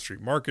the 7th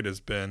Street Market has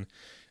been,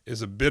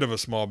 is a bit of a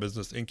small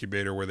business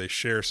incubator where they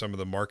share some of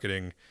the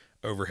marketing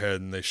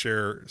overhead and they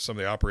share some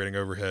of the operating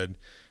overhead.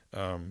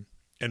 And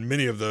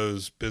many of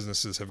those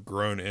businesses have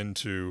grown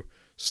into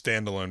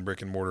standalone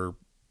brick and mortar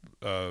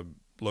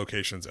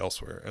locations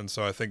elsewhere. And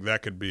so I think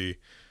that could be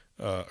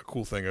a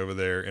cool thing over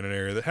there in an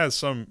area that has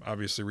some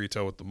obviously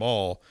retail with the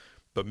mall,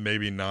 but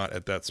maybe not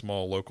at that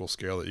small local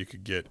scale that you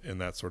could get in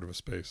that sort of a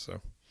space.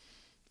 So,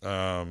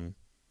 so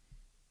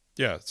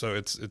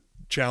it's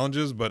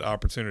challenges, but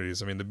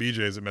opportunities. I mean, the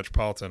BJ's at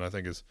Metropolitan, I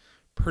think, is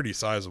pretty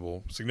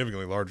sizable,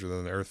 significantly larger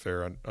than the Earth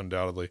Fair,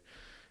 undoubtedly.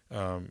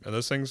 And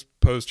those things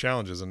pose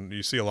challenges. And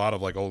you see a lot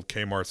of like old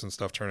Kmart's and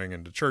stuff turning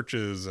into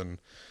churches.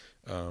 And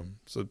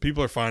so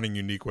people are finding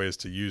unique ways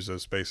to use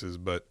those spaces,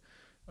 but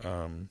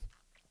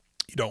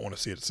you don't want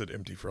to see it sit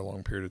empty for a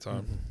long period of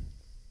time. Mm-hmm.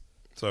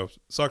 So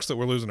sucks that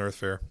we're losing Earth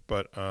Fair,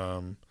 but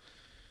time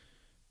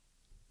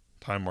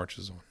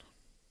marches on.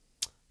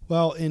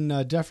 Well, in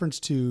deference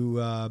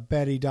to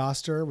Betty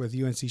Doster with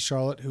UNC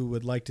Charlotte, who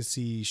would like to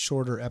see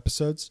shorter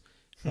episodes,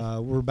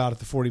 we're about at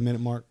the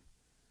 40-minute mark.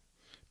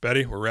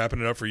 Betty, we're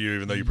wrapping it up for you,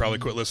 even though you probably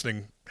quit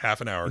listening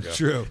half an hour ago.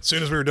 True. As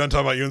soon as we were done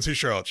talking about UNC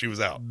Charlotte, she was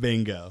out.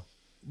 Bingo,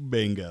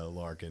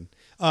 Larkin.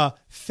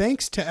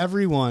 Thanks to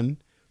everyone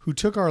who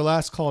took our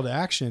last call to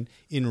action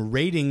in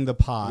rating the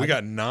pod. We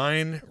got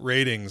 9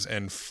 ratings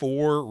and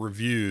 4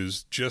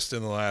 reviews just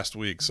in the last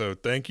week. So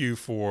thank you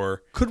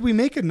for... Could we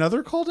make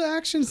another call to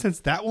action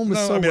since that one was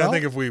so well? I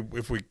think if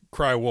we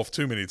cry wolf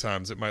too many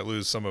times, it might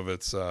lose some of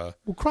its... Well,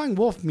 crying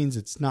wolf means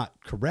it's not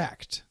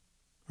correct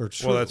or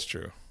true. Well, that's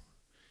true.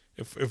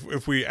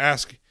 If we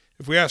ask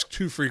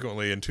too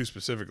frequently and too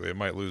specifically, it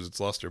might lose its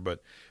luster.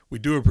 But we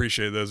do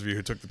appreciate those of you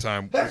who took the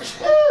time.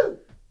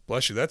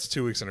 Bless you. That's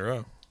 2 weeks in a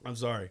row. I'm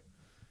sorry.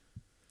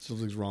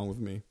 Something's wrong with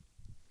me.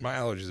 My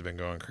allergies have been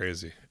going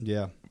crazy.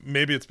 Yeah.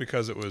 Maybe it's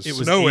because it was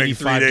snowing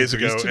 3 days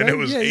ago today? and it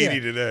was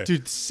 80 today.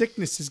 Dude,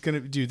 sickness is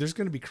there's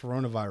going to be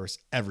coronavirus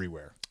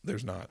everywhere.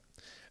 There's not.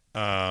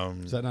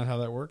 Is that not how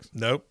that works?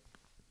 Nope.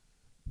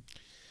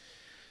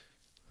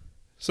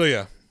 So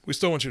yeah, we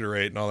still want you to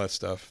rate and all that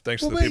stuff.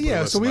 Thanks to the people who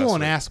listened. So we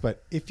won't ask,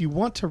 but if you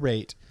want to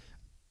rate,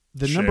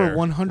 the number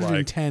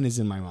 110 is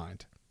in my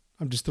mind.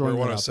 I'm just throwing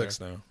it out there. We're 106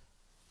 now.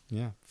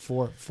 Yeah,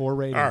 four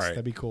ratings. All right.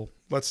 That'd be cool.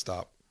 Let's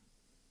stop.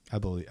 I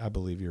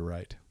believe you're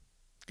right.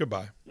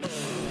 Goodbye.